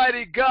what a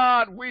mighty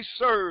God we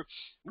serve.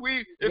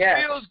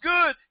 It feels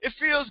good. It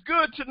feels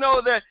good to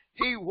know that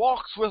he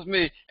walks with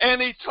me,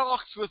 and he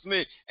talks with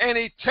me, and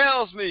he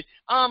tells me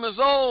I'm his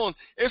own.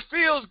 It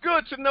feels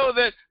good to know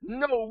that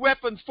no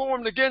weapon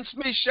formed against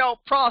me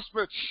shall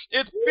prosper.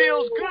 It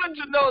feels good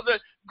to know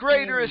that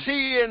greater is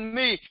he in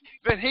me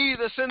than he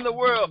that's in the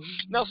world.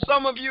 Now,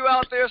 some of you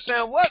out there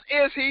saying, what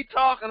is he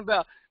talking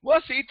about?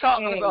 What's he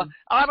talking about?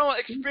 I don't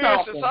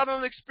experience this. I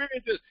don't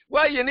experience this.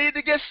 Well, you need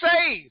to get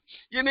saved.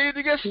 You need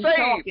to get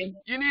saved.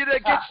 You need to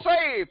get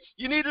saved.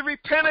 You need to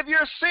repent of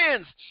your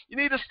sins. You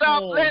need to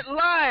stop that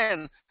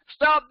lying.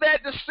 Stop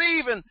that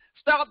deceiving.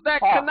 Stop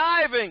that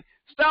conniving.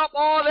 Stop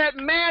all that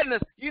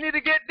madness. You need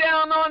to get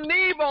down on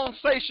knee-bone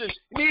station.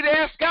 You need to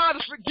ask God to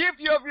forgive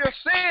you of your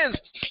sins.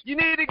 You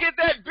need to get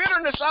that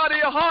bitterness out of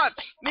your heart.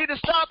 You need to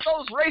stop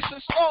those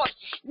racist thoughts.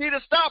 You need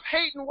to stop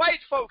hating white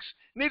folks.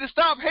 You need to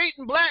stop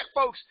hating black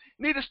folks.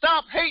 You need to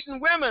stop hating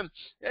women.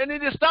 You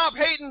need to stop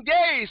hating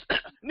gays.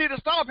 You need to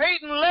stop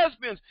hating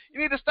lesbians.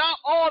 You need to stop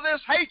all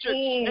this hatred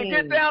and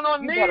get down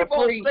on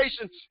knee-bone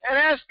station and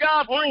ask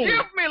God,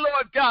 forgive me,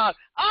 Lord God.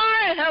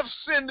 I have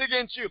sinned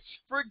against you.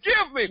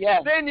 Forgive me.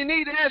 Yes. Then you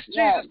need to ask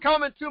Jesus,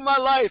 come into my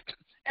life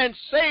and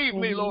save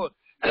me, Lord.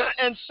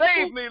 And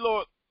save me,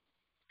 Lord.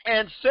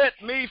 And set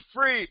me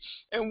free.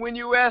 And when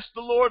you ask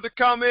the Lord to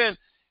come in,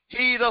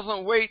 he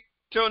doesn't wait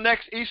till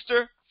next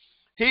Easter.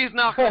 He's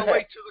not going to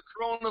wait till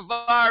the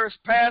coronavirus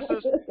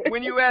passes.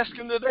 When you ask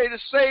him today to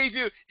save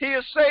you,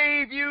 he'll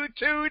save you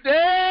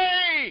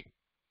today.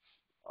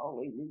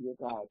 Hallelujah,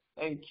 God.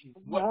 Thank you.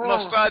 What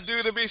must I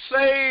do to be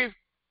saved?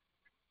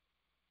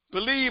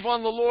 Believe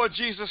on the Lord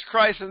Jesus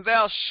Christ, and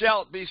thou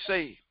shalt be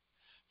saved.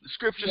 The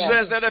scripture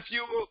says that if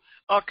you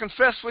will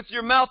confess with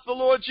your mouth the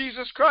Lord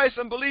Jesus Christ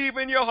and believe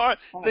in your heart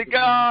that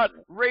God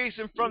raised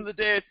him from the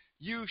dead,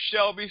 you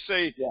shall be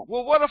saved.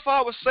 Well, what if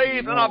I was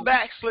saved and I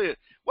backslid?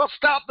 Well,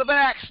 stop the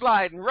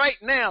backsliding right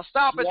now.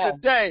 Stop it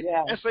today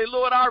and say,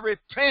 Lord, I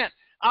repent.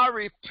 I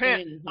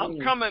repent. I'm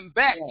coming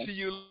back to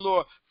you,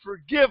 Lord.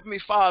 Forgive me,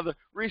 Father.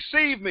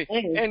 Receive me.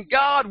 And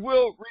God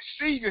will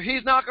receive you.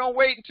 He's not going to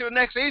wait until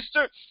next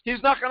Easter.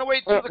 He's not going to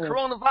wait until the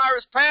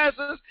coronavirus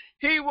passes.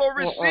 He will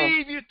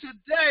receive you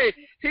today.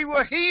 He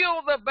will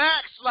heal the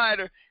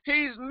backslider.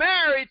 He's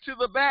married to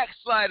the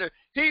backslider.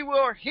 He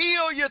will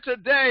heal you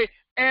today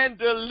and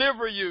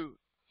deliver you.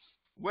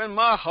 When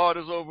my heart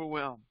is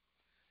overwhelmed,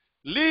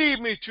 lead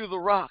me to the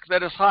rock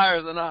that is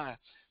higher than I.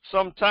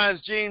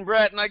 Sometimes, Gene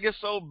Bratton, I get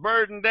so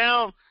burdened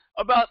down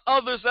about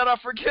others that I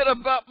forget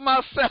about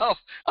myself.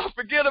 I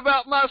forget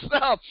about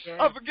myself.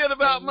 I forget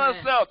about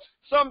myself.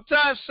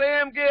 Sometimes,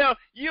 Sam Gale,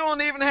 you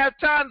don't even have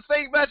time to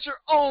think about your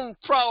own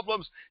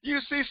problems. You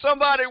see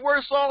somebody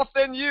worse off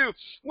than you.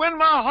 When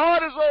my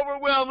heart is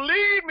overwhelmed,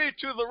 lead me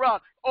to the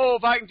rock. Oh,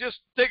 if I can just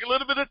take a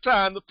little bit of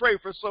time to pray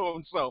for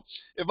so-and-so.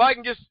 If I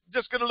can just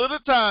get a little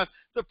time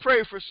to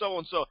pray for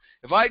so-and-so.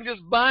 If I can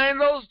just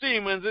bind those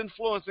demons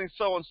influencing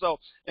so-and-so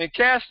and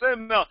cast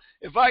them out.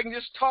 If I can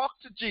just talk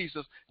to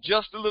Jesus.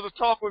 Just a little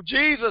talk with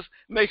Jesus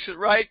makes it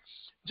right.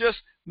 Just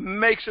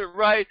makes it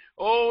right.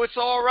 Oh, it's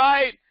all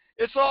right.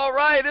 It's all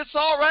right. It's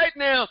all right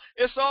now.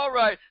 It's all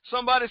right.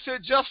 Somebody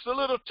said just a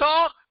little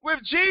talk with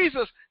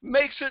Jesus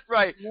makes it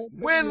right.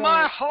 When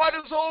my heart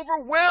is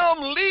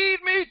overwhelmed, lead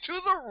me to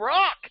the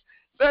rock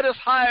that is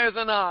higher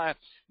than I.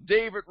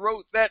 David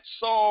wrote that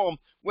psalm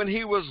when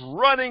he was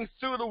running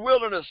through the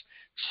wilderness,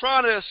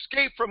 trying to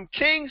escape from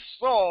King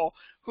Saul,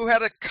 who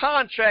had a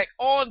contract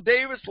on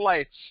David's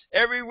life.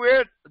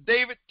 Everywhere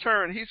David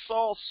turned, he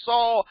saw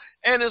Saul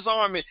and his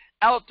army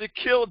out to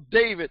kill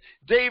David.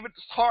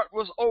 David's heart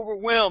was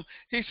overwhelmed.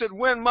 He said,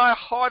 when my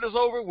heart is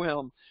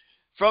overwhelmed,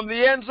 from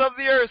the ends of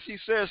the earth, he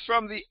says,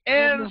 from the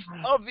ends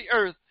of the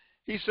earth,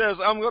 he says,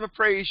 I'm going to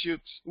praise you.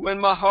 When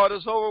my heart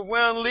is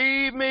overwhelmed,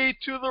 lead me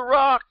to the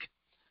rock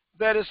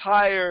that is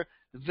higher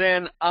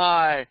than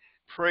I.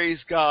 Praise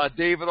God.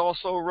 David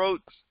also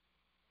wrote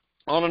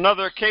on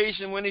another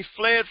occasion when he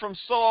fled from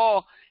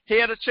Saul, he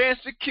had a chance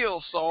to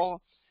kill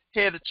Saul.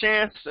 He had a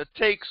chance to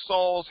take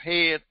Saul's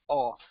head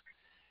off.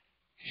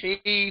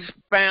 He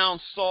found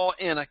Saul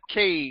in a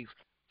cave.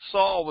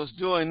 Saul was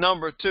doing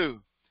number 2.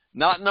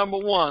 Not number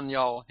 1,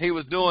 y'all. He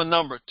was doing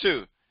number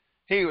 2.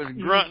 He was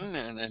grunting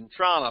and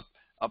trying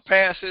to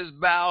pass his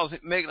bowels,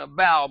 making a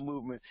bowel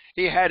movement.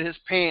 He had his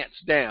pants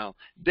down.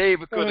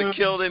 David could have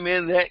killed him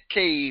in that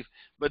cave.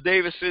 But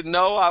David said,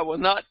 no, I will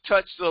not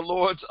touch the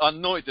Lord's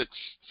anointed.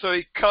 So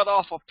he cut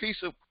off a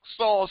piece of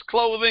Saul's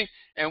clothing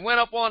and went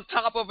up on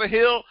top of a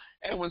hill.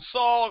 And when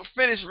Saul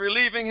finished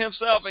relieving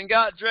himself and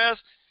got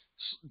dressed,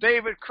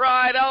 David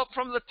cried out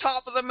from the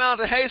top of the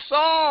mountain, hey,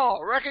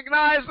 Saul,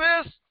 recognize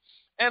this?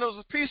 And it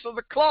was a piece of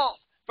the cloth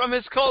from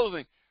his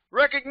clothing.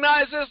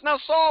 Recognize this? Now,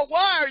 Saul,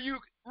 why are you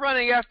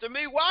running after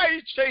me? Why are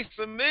you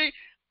chasing me?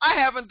 I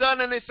haven't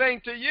done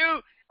anything to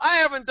you. I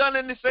haven't done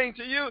anything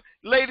to you.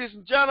 Ladies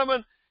and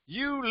gentlemen,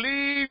 you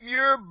leave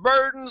your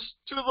burdens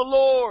to the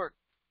Lord.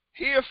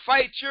 He'll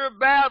fight your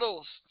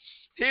battles.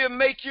 He'll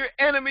make your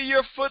enemy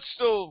your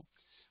footstool.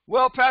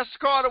 Well, Pastor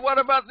Carter, what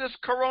about this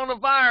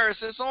coronavirus?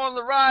 It's on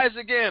the rise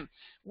again.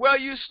 Well,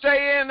 you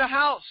stay in the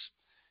house.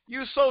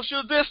 You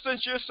social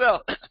distance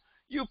yourself.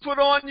 You put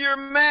on your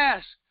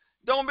mask.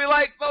 Don't be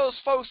like those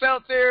folks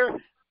out there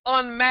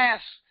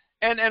unmasked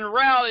and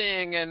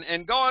rallying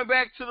and going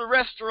back to the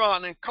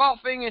restaurant and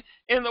coughing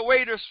in the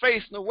waiter's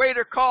face and the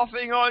waiter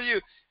coughing on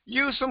you.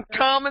 Use some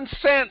common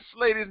sense,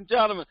 ladies and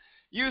gentlemen.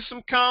 Use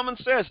some common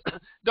sense.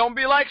 Don't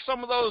be like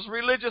some of those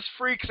religious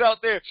freaks out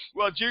there.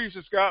 Well,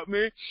 Jesus got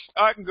me.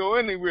 I can go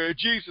anywhere.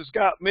 Jesus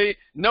got me.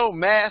 No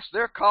mask.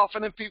 They're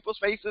coughing in people's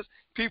faces.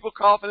 People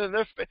coughing in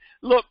their face.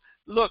 Look,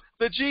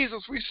 the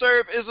Jesus we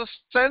serve is a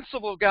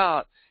sensible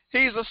God.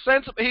 He's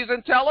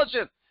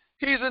intelligent.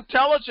 He's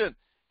intelligent.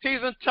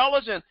 He's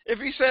intelligent. If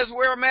he says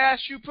wear a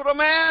mask, you put a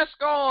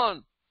mask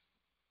on.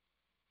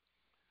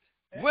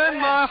 When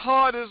my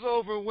heart is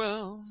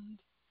overwhelmed,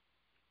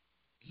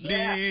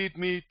 lead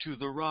me to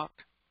the rock.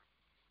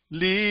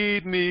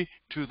 Lead me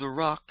to the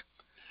rock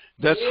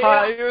that's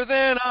higher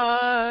than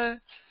I.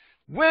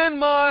 When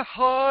my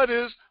heart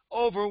is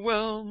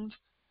overwhelmed,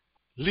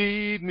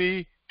 lead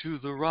me to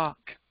the rock.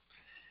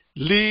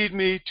 Lead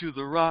me to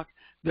the rock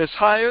that's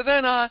higher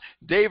than I.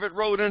 David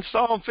wrote in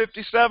Psalm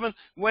 57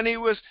 when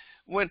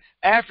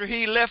after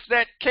he left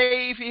that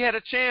cave, he had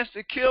a chance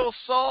to kill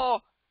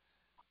Saul.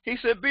 He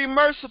said, be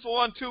merciful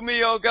unto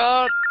me, O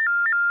God.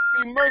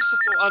 Be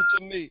merciful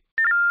unto me,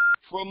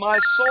 for my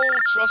soul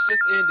trusteth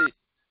in thee.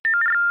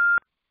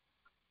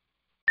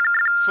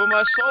 For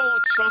my soul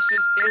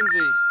trusteth in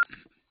thee.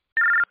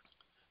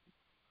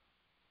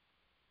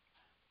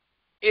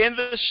 In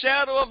the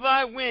shadow of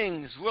thy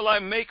wings will I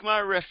make my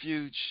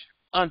refuge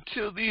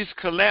until these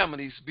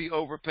calamities be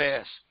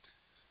overpassed.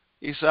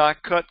 He said, I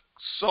cut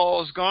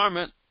Saul's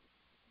garment.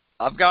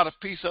 I've got a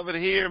piece of it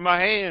here in my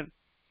hand.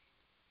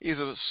 He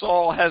said,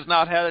 Saul has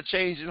not had a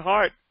change in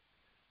heart.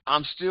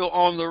 I'm still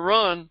on the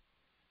run.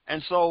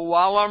 And so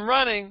while I'm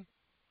running,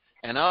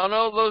 and I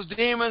know those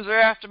demons are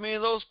after me,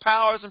 and those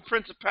powers and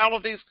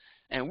principalities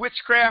and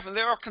witchcraft, and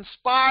they are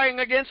conspiring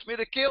against me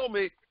to kill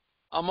me,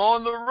 I'm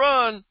on the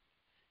run.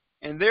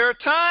 And there are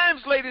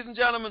times, ladies and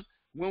gentlemen,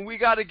 when we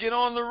got to get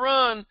on the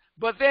run.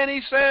 But then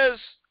he says,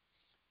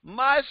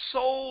 my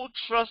soul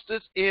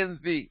trusteth in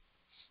thee.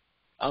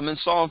 I'm in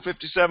Psalm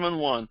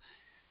 57:1.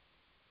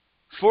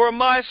 For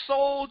my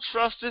soul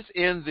trusteth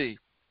in thee.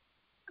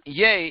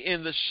 Yea,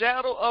 in the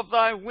shadow of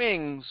thy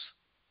wings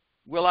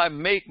will I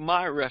make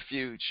my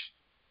refuge.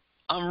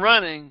 I'm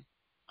running,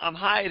 I'm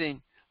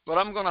hiding, but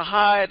I'm going to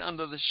hide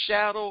under the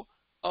shadow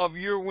of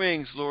your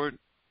wings, Lord,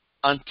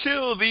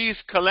 until these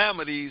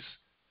calamities,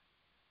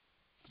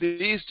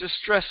 these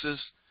distresses,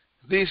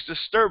 these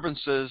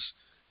disturbances,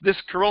 this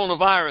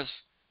coronavirus,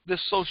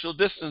 this social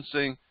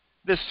distancing,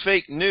 this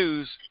fake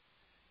news,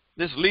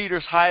 this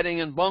leaders hiding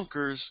in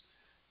bunkers,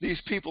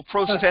 these people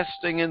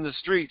protesting in the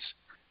streets,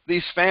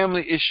 these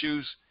family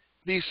issues,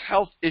 these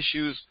health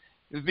issues,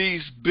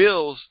 these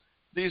bills,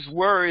 these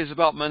worries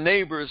about my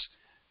neighbors,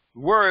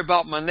 worry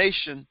about my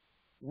nation,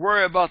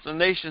 worry about the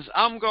nations.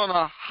 I'm going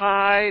to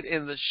hide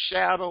in the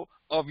shadow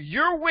of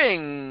your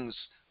wings,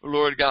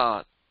 Lord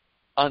God,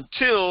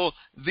 until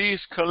these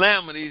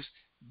calamities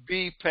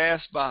be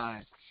passed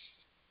by.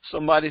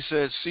 Somebody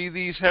says, see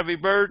these heavy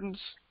burdens?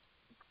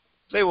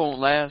 They won't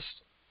last.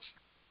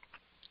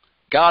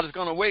 God is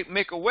going to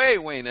make a way,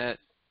 Waynette.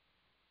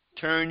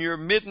 Turn your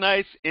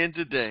midnights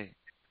into day.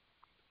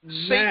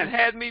 Satan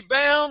had me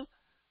bound.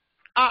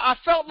 I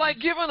felt like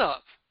giving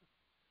up.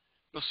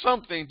 But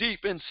something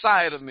deep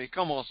inside of me,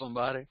 come on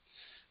somebody,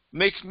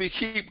 makes me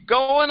keep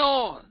going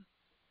on.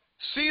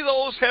 See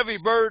those heavy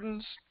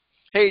burdens?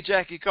 Hey,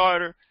 Jackie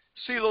Carter,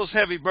 see those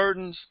heavy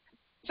burdens?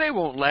 They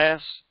won't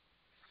last.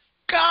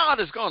 God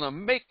is going to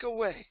make a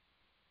way.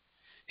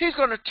 He's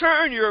going to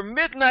turn your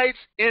midnights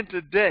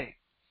into day.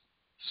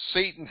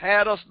 Satan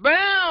had us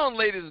bound,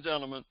 ladies and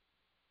gentlemen.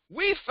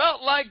 We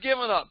felt like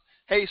giving up.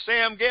 Hey,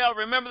 Sam Gale,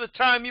 remember the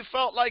time you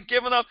felt like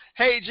giving up?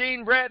 Hey,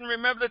 Gene Bratton,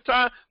 remember the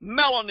time?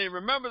 Melanie,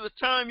 remember the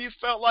time you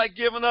felt like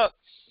giving up?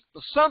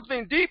 But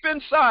something deep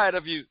inside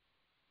of you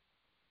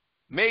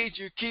made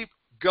you keep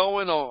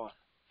going on.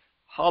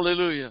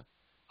 Hallelujah.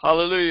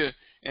 Hallelujah.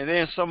 And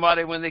then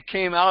somebody, when they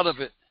came out of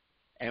it,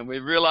 and we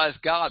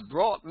realized God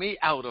brought me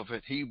out of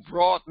it. He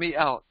brought me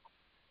out.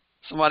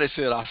 Somebody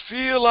said, I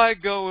feel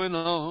like going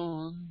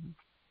on.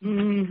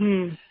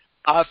 Mm-hmm.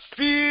 I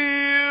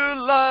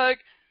feel like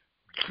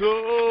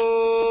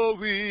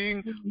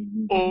going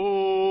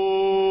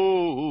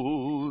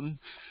on.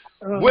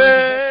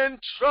 When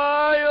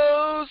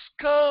trials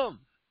come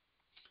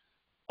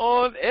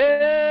on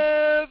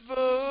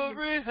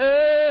every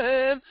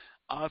hand,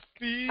 I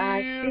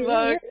feel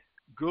like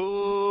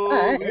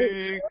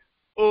going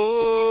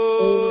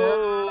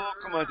on.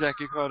 Come on,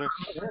 Jackie Carter.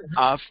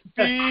 I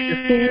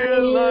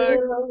feel like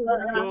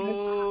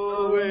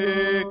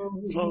going on.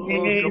 Come on,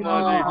 Adrian.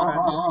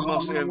 Come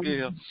on, Sam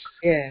Gale.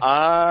 Yeah.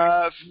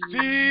 I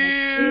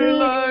feel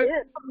like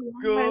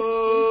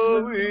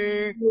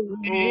going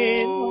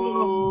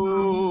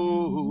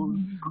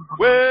on.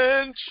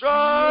 When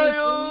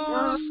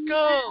trials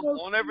come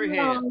on every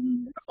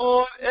hand,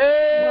 on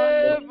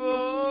every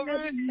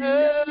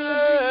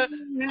hand,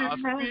 I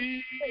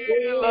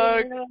feel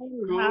like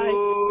going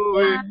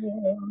on.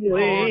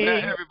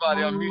 Now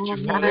everybody unmute your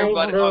phone.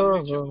 Everybody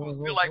unmute your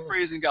phone. Feel like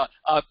praising God.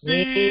 I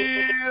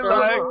feel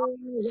like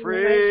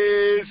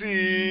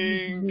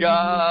praising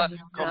God.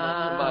 Come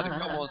on, somebody.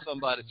 Come on,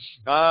 somebody.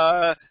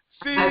 I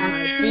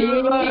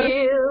feel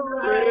like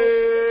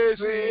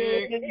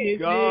praising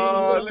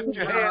God. Lift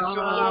your hands to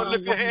the Lord.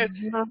 Lift your hands.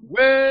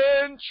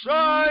 When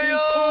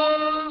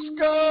trials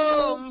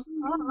come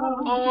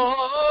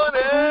on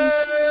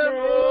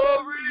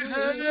every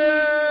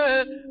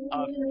hand,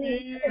 I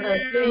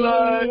feel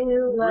like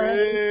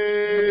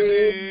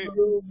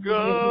praising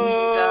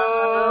God.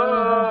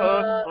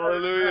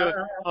 Hallelujah.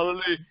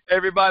 Hallelujah.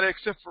 Everybody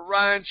except for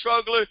Ryan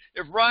Trugler.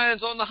 If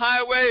Ryan's on the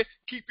highway,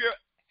 keep your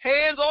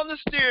hands on the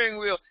steering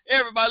wheel.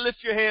 Everybody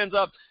lift your hands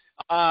up.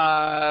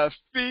 I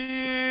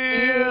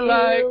feel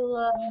like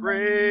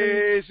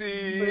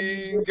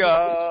praising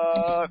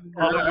God.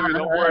 Hallelujah.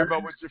 Don't worry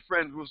about what your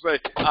friends will say.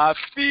 I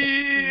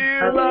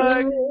feel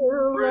like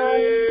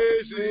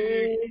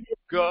praising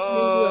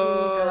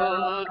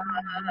God.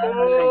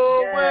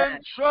 Oh, when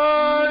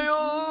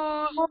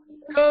trials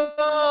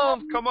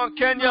come on,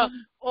 Kenya,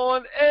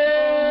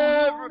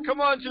 come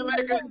on,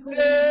 Jamaica,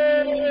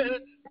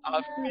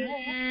 I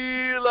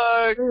feel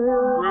like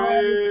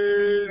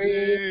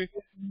praising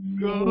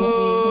God.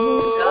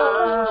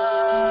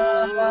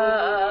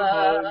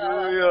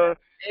 Hallelujah.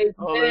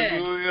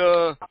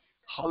 Hallelujah.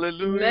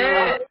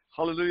 Hallelujah.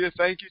 Hallelujah.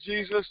 Thank you,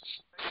 Jesus.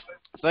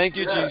 Thank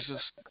you,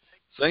 Jesus.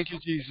 Thank you,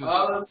 Jesus.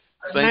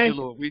 Thank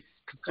you, Lord. We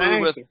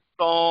conclude with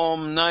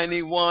Psalm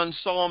 91.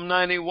 Psalm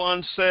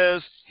 91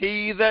 says,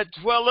 He that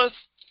dwelleth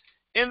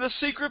in the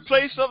secret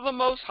place of the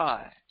Most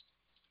High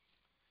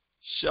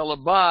shall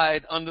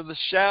abide under the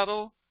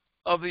shadow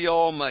of the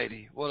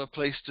Almighty. What a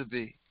place to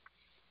be.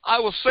 I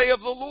will say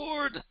of the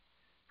Lord,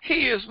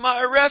 He is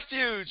my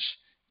refuge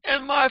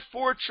and my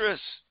fortress,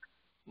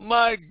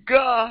 my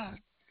God.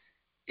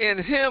 In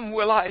Him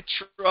will I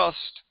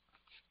trust.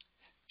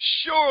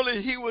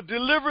 Surely He will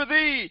deliver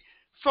thee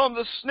from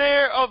the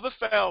snare of the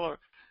fowler.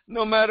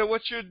 No matter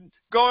what you're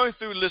going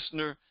through,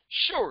 listener,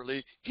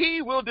 surely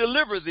He will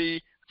deliver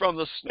thee from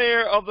the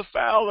snare of the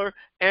fowler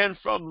and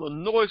from the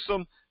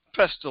noisome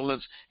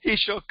pestilence. He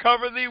shall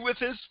cover thee with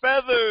His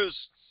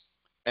feathers,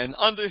 and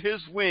under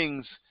His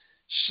wings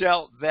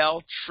shalt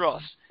thou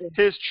trust.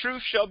 His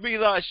truth shall be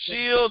thy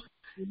shield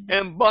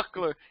and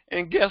buckler.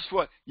 And guess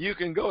what? You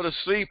can go to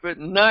sleep at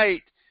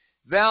night.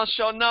 Thou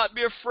shalt not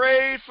be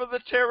afraid for the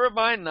terror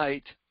by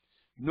night,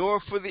 nor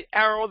for the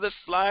arrow that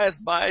flieth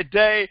by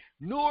day,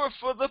 nor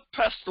for the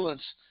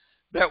pestilence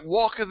that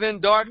walketh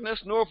in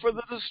darkness, nor for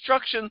the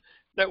destruction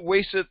that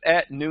wasteth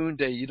at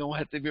noonday. You don't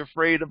have to be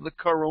afraid of the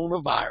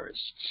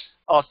coronavirus.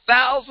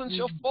 1,000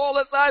 shall fall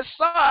at thy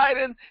side,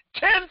 and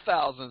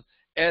 10,000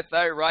 at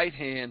thy right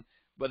hand,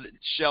 but it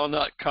shall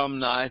not come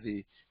nigh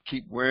thee.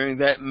 Keep wearing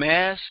that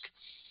mask.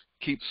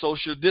 Keep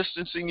social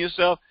distancing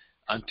yourself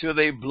until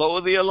they blow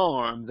the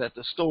alarm that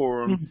the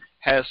storm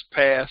has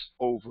passed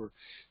over.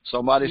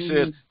 Somebody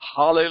said,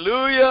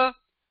 hallelujah,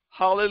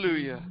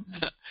 hallelujah.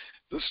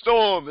 The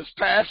storm is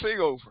passing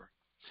over.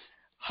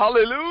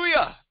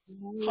 Hallelujah,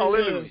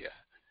 hallelujah.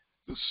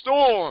 The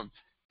storm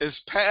is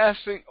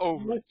passing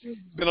over.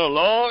 Been a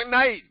long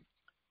night.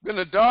 Been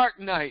a dark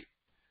night.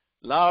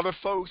 A lot of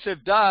folks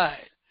have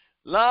died.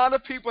 A lot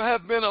of people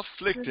have been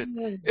afflicted.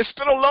 It's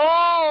been a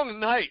long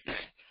night,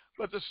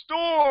 but the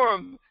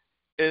storm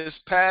is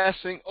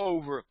passing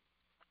over.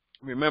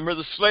 Remember,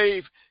 the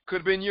slave could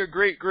have been your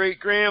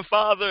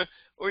great-great-grandfather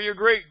or your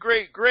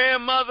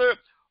great-great-grandmother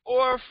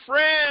or a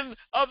friend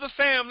of the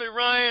family,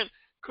 Ryan.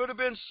 Could have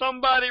been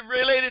somebody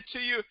related to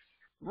you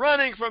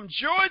running from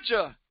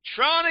Georgia,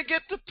 trying to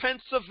get to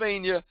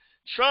Pennsylvania,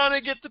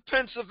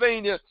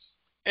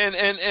 and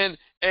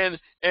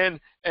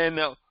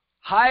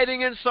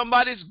hiding in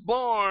somebody's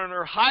barn,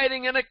 or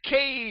hiding in a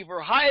cave,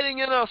 or hiding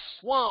in a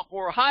swamp,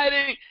 or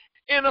hiding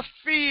in a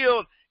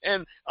field,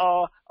 and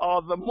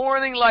the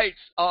morning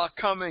lights are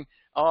coming,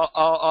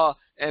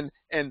 and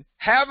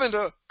having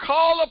to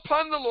call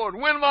upon the Lord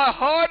when my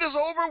heart is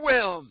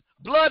overwhelmed.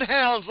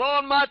 Bloodhounds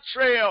on my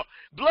trail,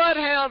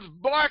 bloodhounds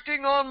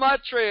barking on my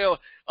trail,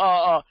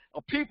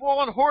 people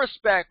on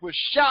horseback with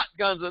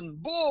shotguns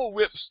and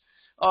bullwhips,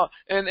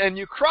 and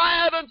you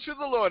cry out unto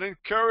the Lord,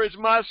 encourage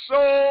my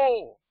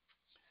soul.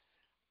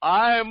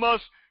 I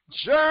must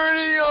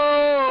journey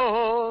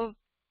on,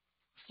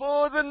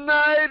 for the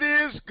night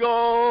is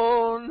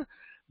gone,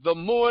 the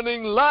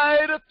morning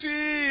light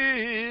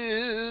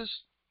appears.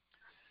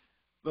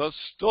 The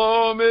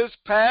storm is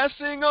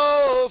passing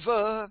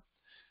over,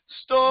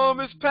 storm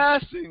is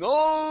passing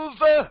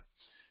over,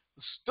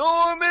 the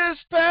storm is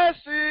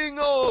passing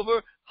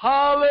over.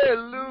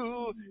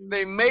 Hallelujah.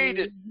 They made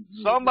it.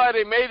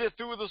 Somebody made it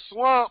through the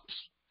swamps,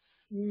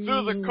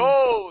 through the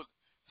cold,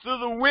 through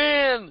the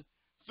wind,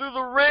 through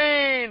the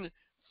rain,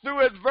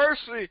 through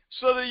adversity,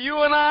 so that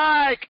you and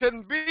I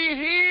can be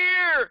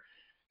here.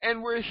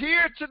 And we're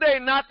here today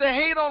not to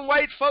hate on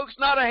white folks,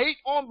 not to hate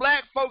on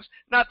black folks,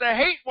 not to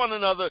hate one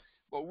another,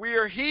 but we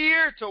are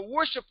here to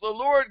worship the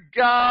Lord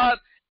God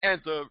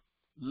and to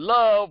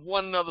love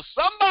one another.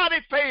 Somebody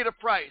paid a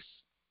price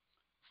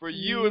for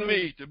you and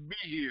me to be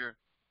here.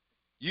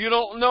 You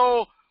don't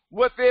know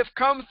what they've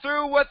come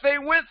through, what they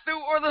went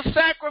through, or the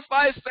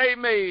sacrifice they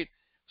made.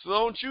 So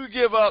don't you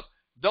give up.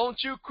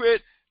 Don't you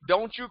quit.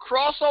 Don't you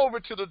cross over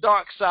to the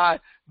dark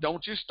side.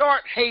 Don't you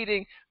start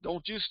hating.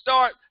 Don't you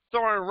start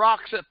throwing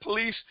rocks at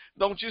police.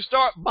 Don't you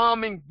start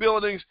bombing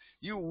buildings.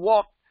 You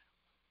walk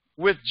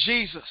with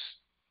Jesus.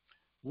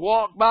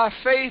 Walk by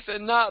faith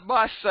and not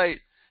by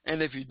sight.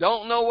 And if you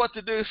don't know what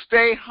to do,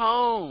 stay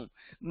home.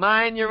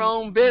 Mind your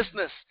own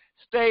business.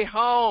 Stay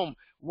home.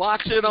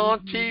 Watch it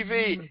on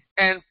TV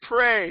and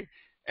pray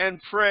and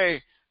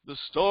pray. The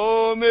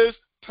storm is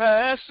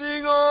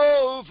passing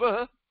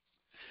over.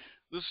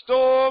 The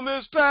storm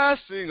is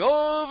passing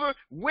over.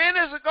 When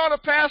is it going to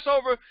pass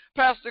over,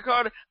 Pastor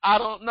Carter? I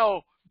don't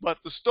know. But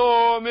the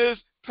storm is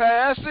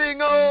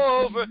passing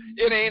over.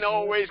 It ain't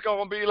always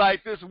going to be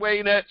like this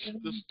way, Nat.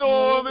 The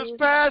storm is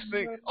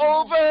passing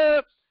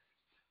over.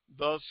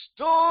 The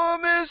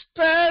storm is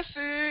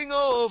passing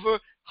over.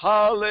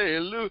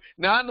 Hallelujah.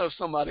 Now, I know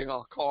somebody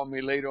going to call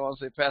me later on and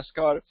say, Pastor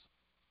Carter,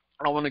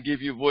 I want to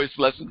give you voice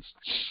lessons.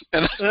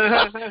 And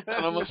I'm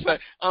going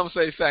to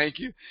say thank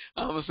you.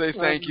 I'm going to say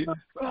thank you.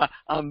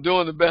 I'm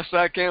doing the best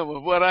I can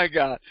with what I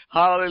got.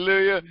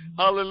 Hallelujah.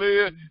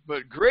 Hallelujah.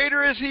 But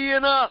greater is he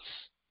in us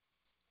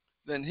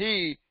than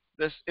he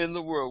that's in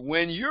the world.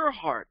 When your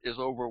heart is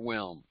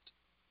overwhelmed,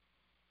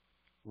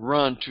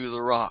 run to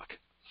the rock.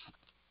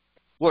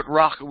 What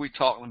rock are we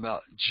talking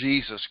about?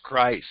 Jesus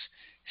Christ.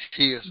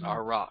 He is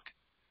our rock.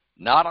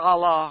 Not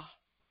Allah,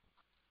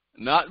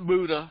 not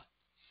Buddha,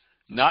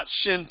 not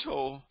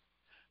Shinto,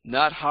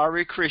 not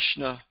Hare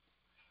Krishna.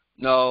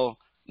 No,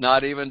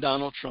 not even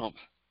Donald Trump.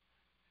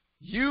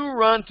 You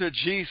run to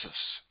Jesus.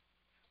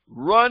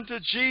 Run to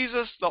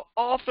Jesus, the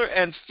author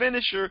and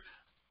finisher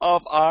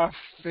of our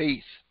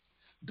faith.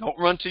 Don't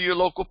run to your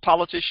local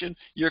politician,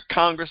 your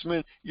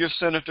congressman, your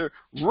senator.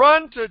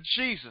 Run to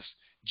Jesus.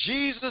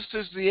 Jesus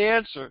is the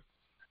answer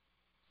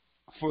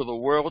for the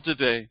world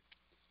today.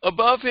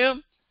 Above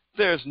him,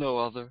 there's no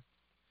other.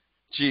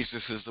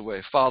 Jesus is the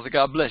way. Father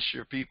God, bless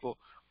your people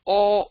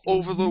all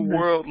over the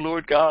world,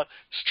 Lord God.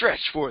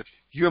 Stretch forth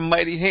your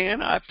mighty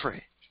hand, I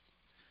pray,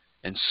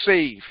 and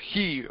save,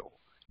 heal,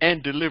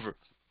 and deliver.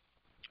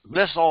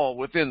 Bless all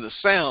within the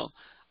sound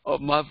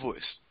of my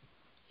voice.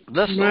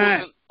 Bless those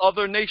in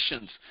other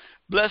nations.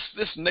 Bless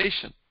this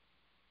nation.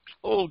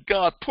 Oh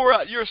God, pour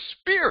out your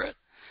spirit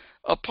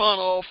upon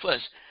all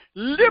flesh.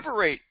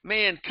 Liberate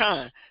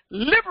mankind.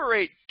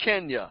 Liberate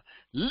Kenya.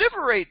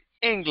 Liberate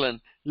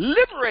England.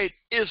 Liberate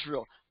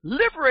Israel.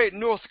 Liberate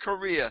North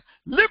Korea.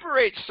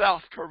 Liberate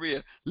South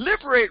Korea.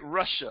 Liberate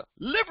Russia.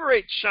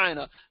 Liberate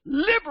China.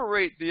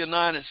 Liberate the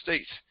United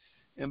States.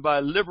 And by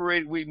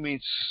liberate, we mean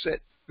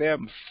set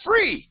them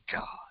free,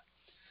 God.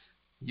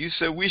 You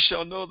said we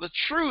shall know the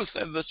truth,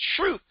 and the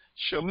truth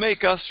shall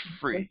make us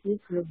free.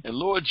 And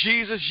Lord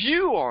Jesus,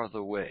 you are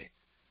the way,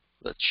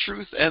 the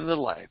truth, and the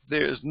life.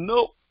 There is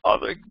no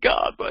other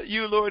God but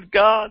you, Lord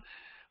God,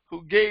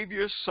 who gave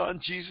your Son,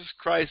 Jesus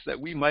Christ,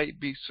 that we might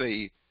be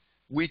saved.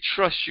 We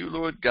trust you,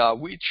 Lord God.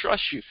 We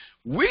trust you.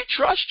 We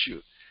trust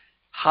you.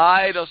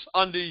 Hide us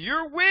under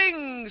your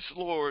wings,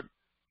 Lord,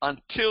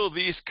 until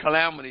these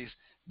calamities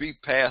be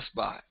passed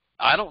by.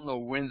 I don't know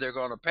when they're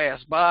going to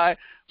pass by,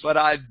 but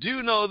I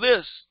do know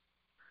this.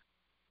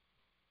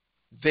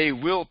 They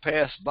will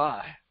pass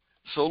by.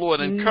 So, Lord,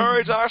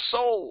 encourage our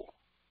soul.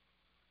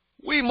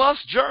 We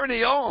must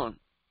journey on.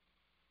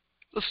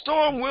 The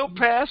storm will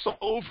pass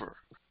over.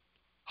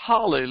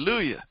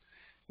 Hallelujah.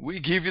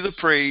 We give you the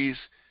praise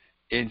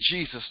in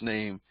Jesus'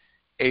 name.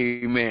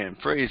 Amen.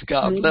 Praise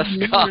God. Bless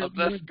God.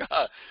 Bless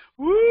God.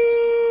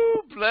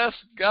 Woo! Bless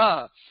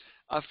God.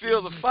 I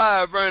feel the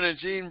fire burning,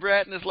 Gene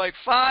Bratton. It's like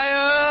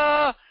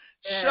fire.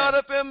 Shut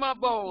up in my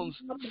bones.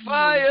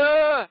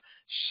 Fire.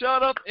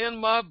 Shut up in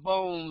my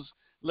bones.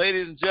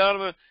 Ladies and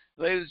gentlemen,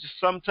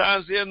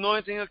 sometimes the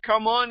anointing will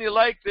come on you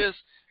like this.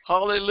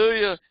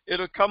 Hallelujah.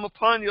 It'll come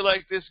upon you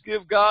like this.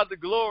 Give God the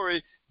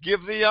glory.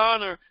 Give the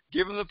honor.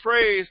 Give him the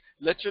praise.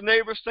 Let your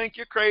neighbors think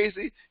you're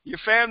crazy. Your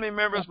family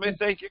members may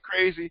think you're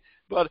crazy.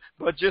 But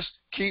just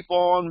keep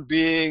on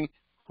being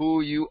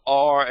who you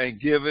are and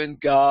giving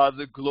God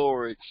the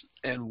glory.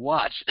 And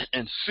watch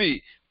and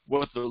see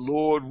what the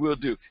Lord will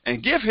do.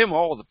 And give him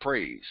all the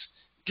praise.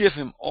 Give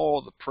him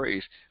all the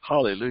praise.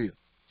 Hallelujah.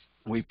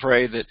 We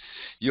pray that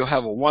you'll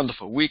have a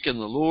wonderful week in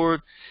the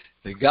Lord,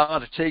 that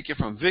God will take you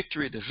from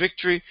victory to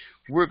victory.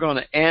 We're going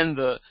to end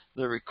the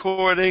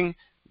recording.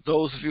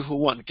 Those of you who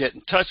want to get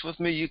in touch with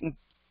me, you can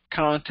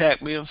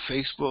contact me on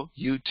Facebook,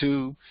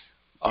 YouTube,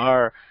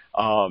 our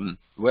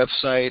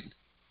website,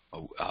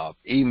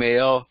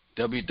 email,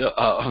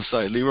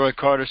 LeRoy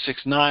Carter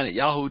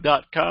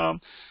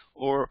 69@yahoo.com,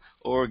 or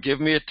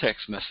give me a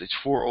text message,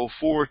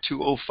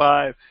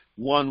 404-205-1101.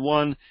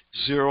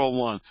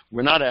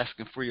 We're not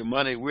asking for your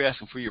money. We're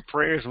asking for your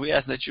prayers. We're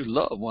asking that you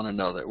love one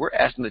another. We're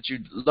asking that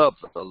you love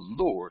the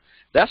Lord.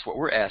 That's what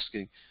we're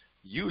asking.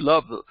 You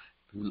love the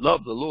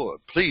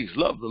Lord. Please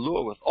love the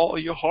Lord with all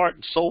your heart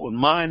and soul and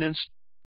mind and strength.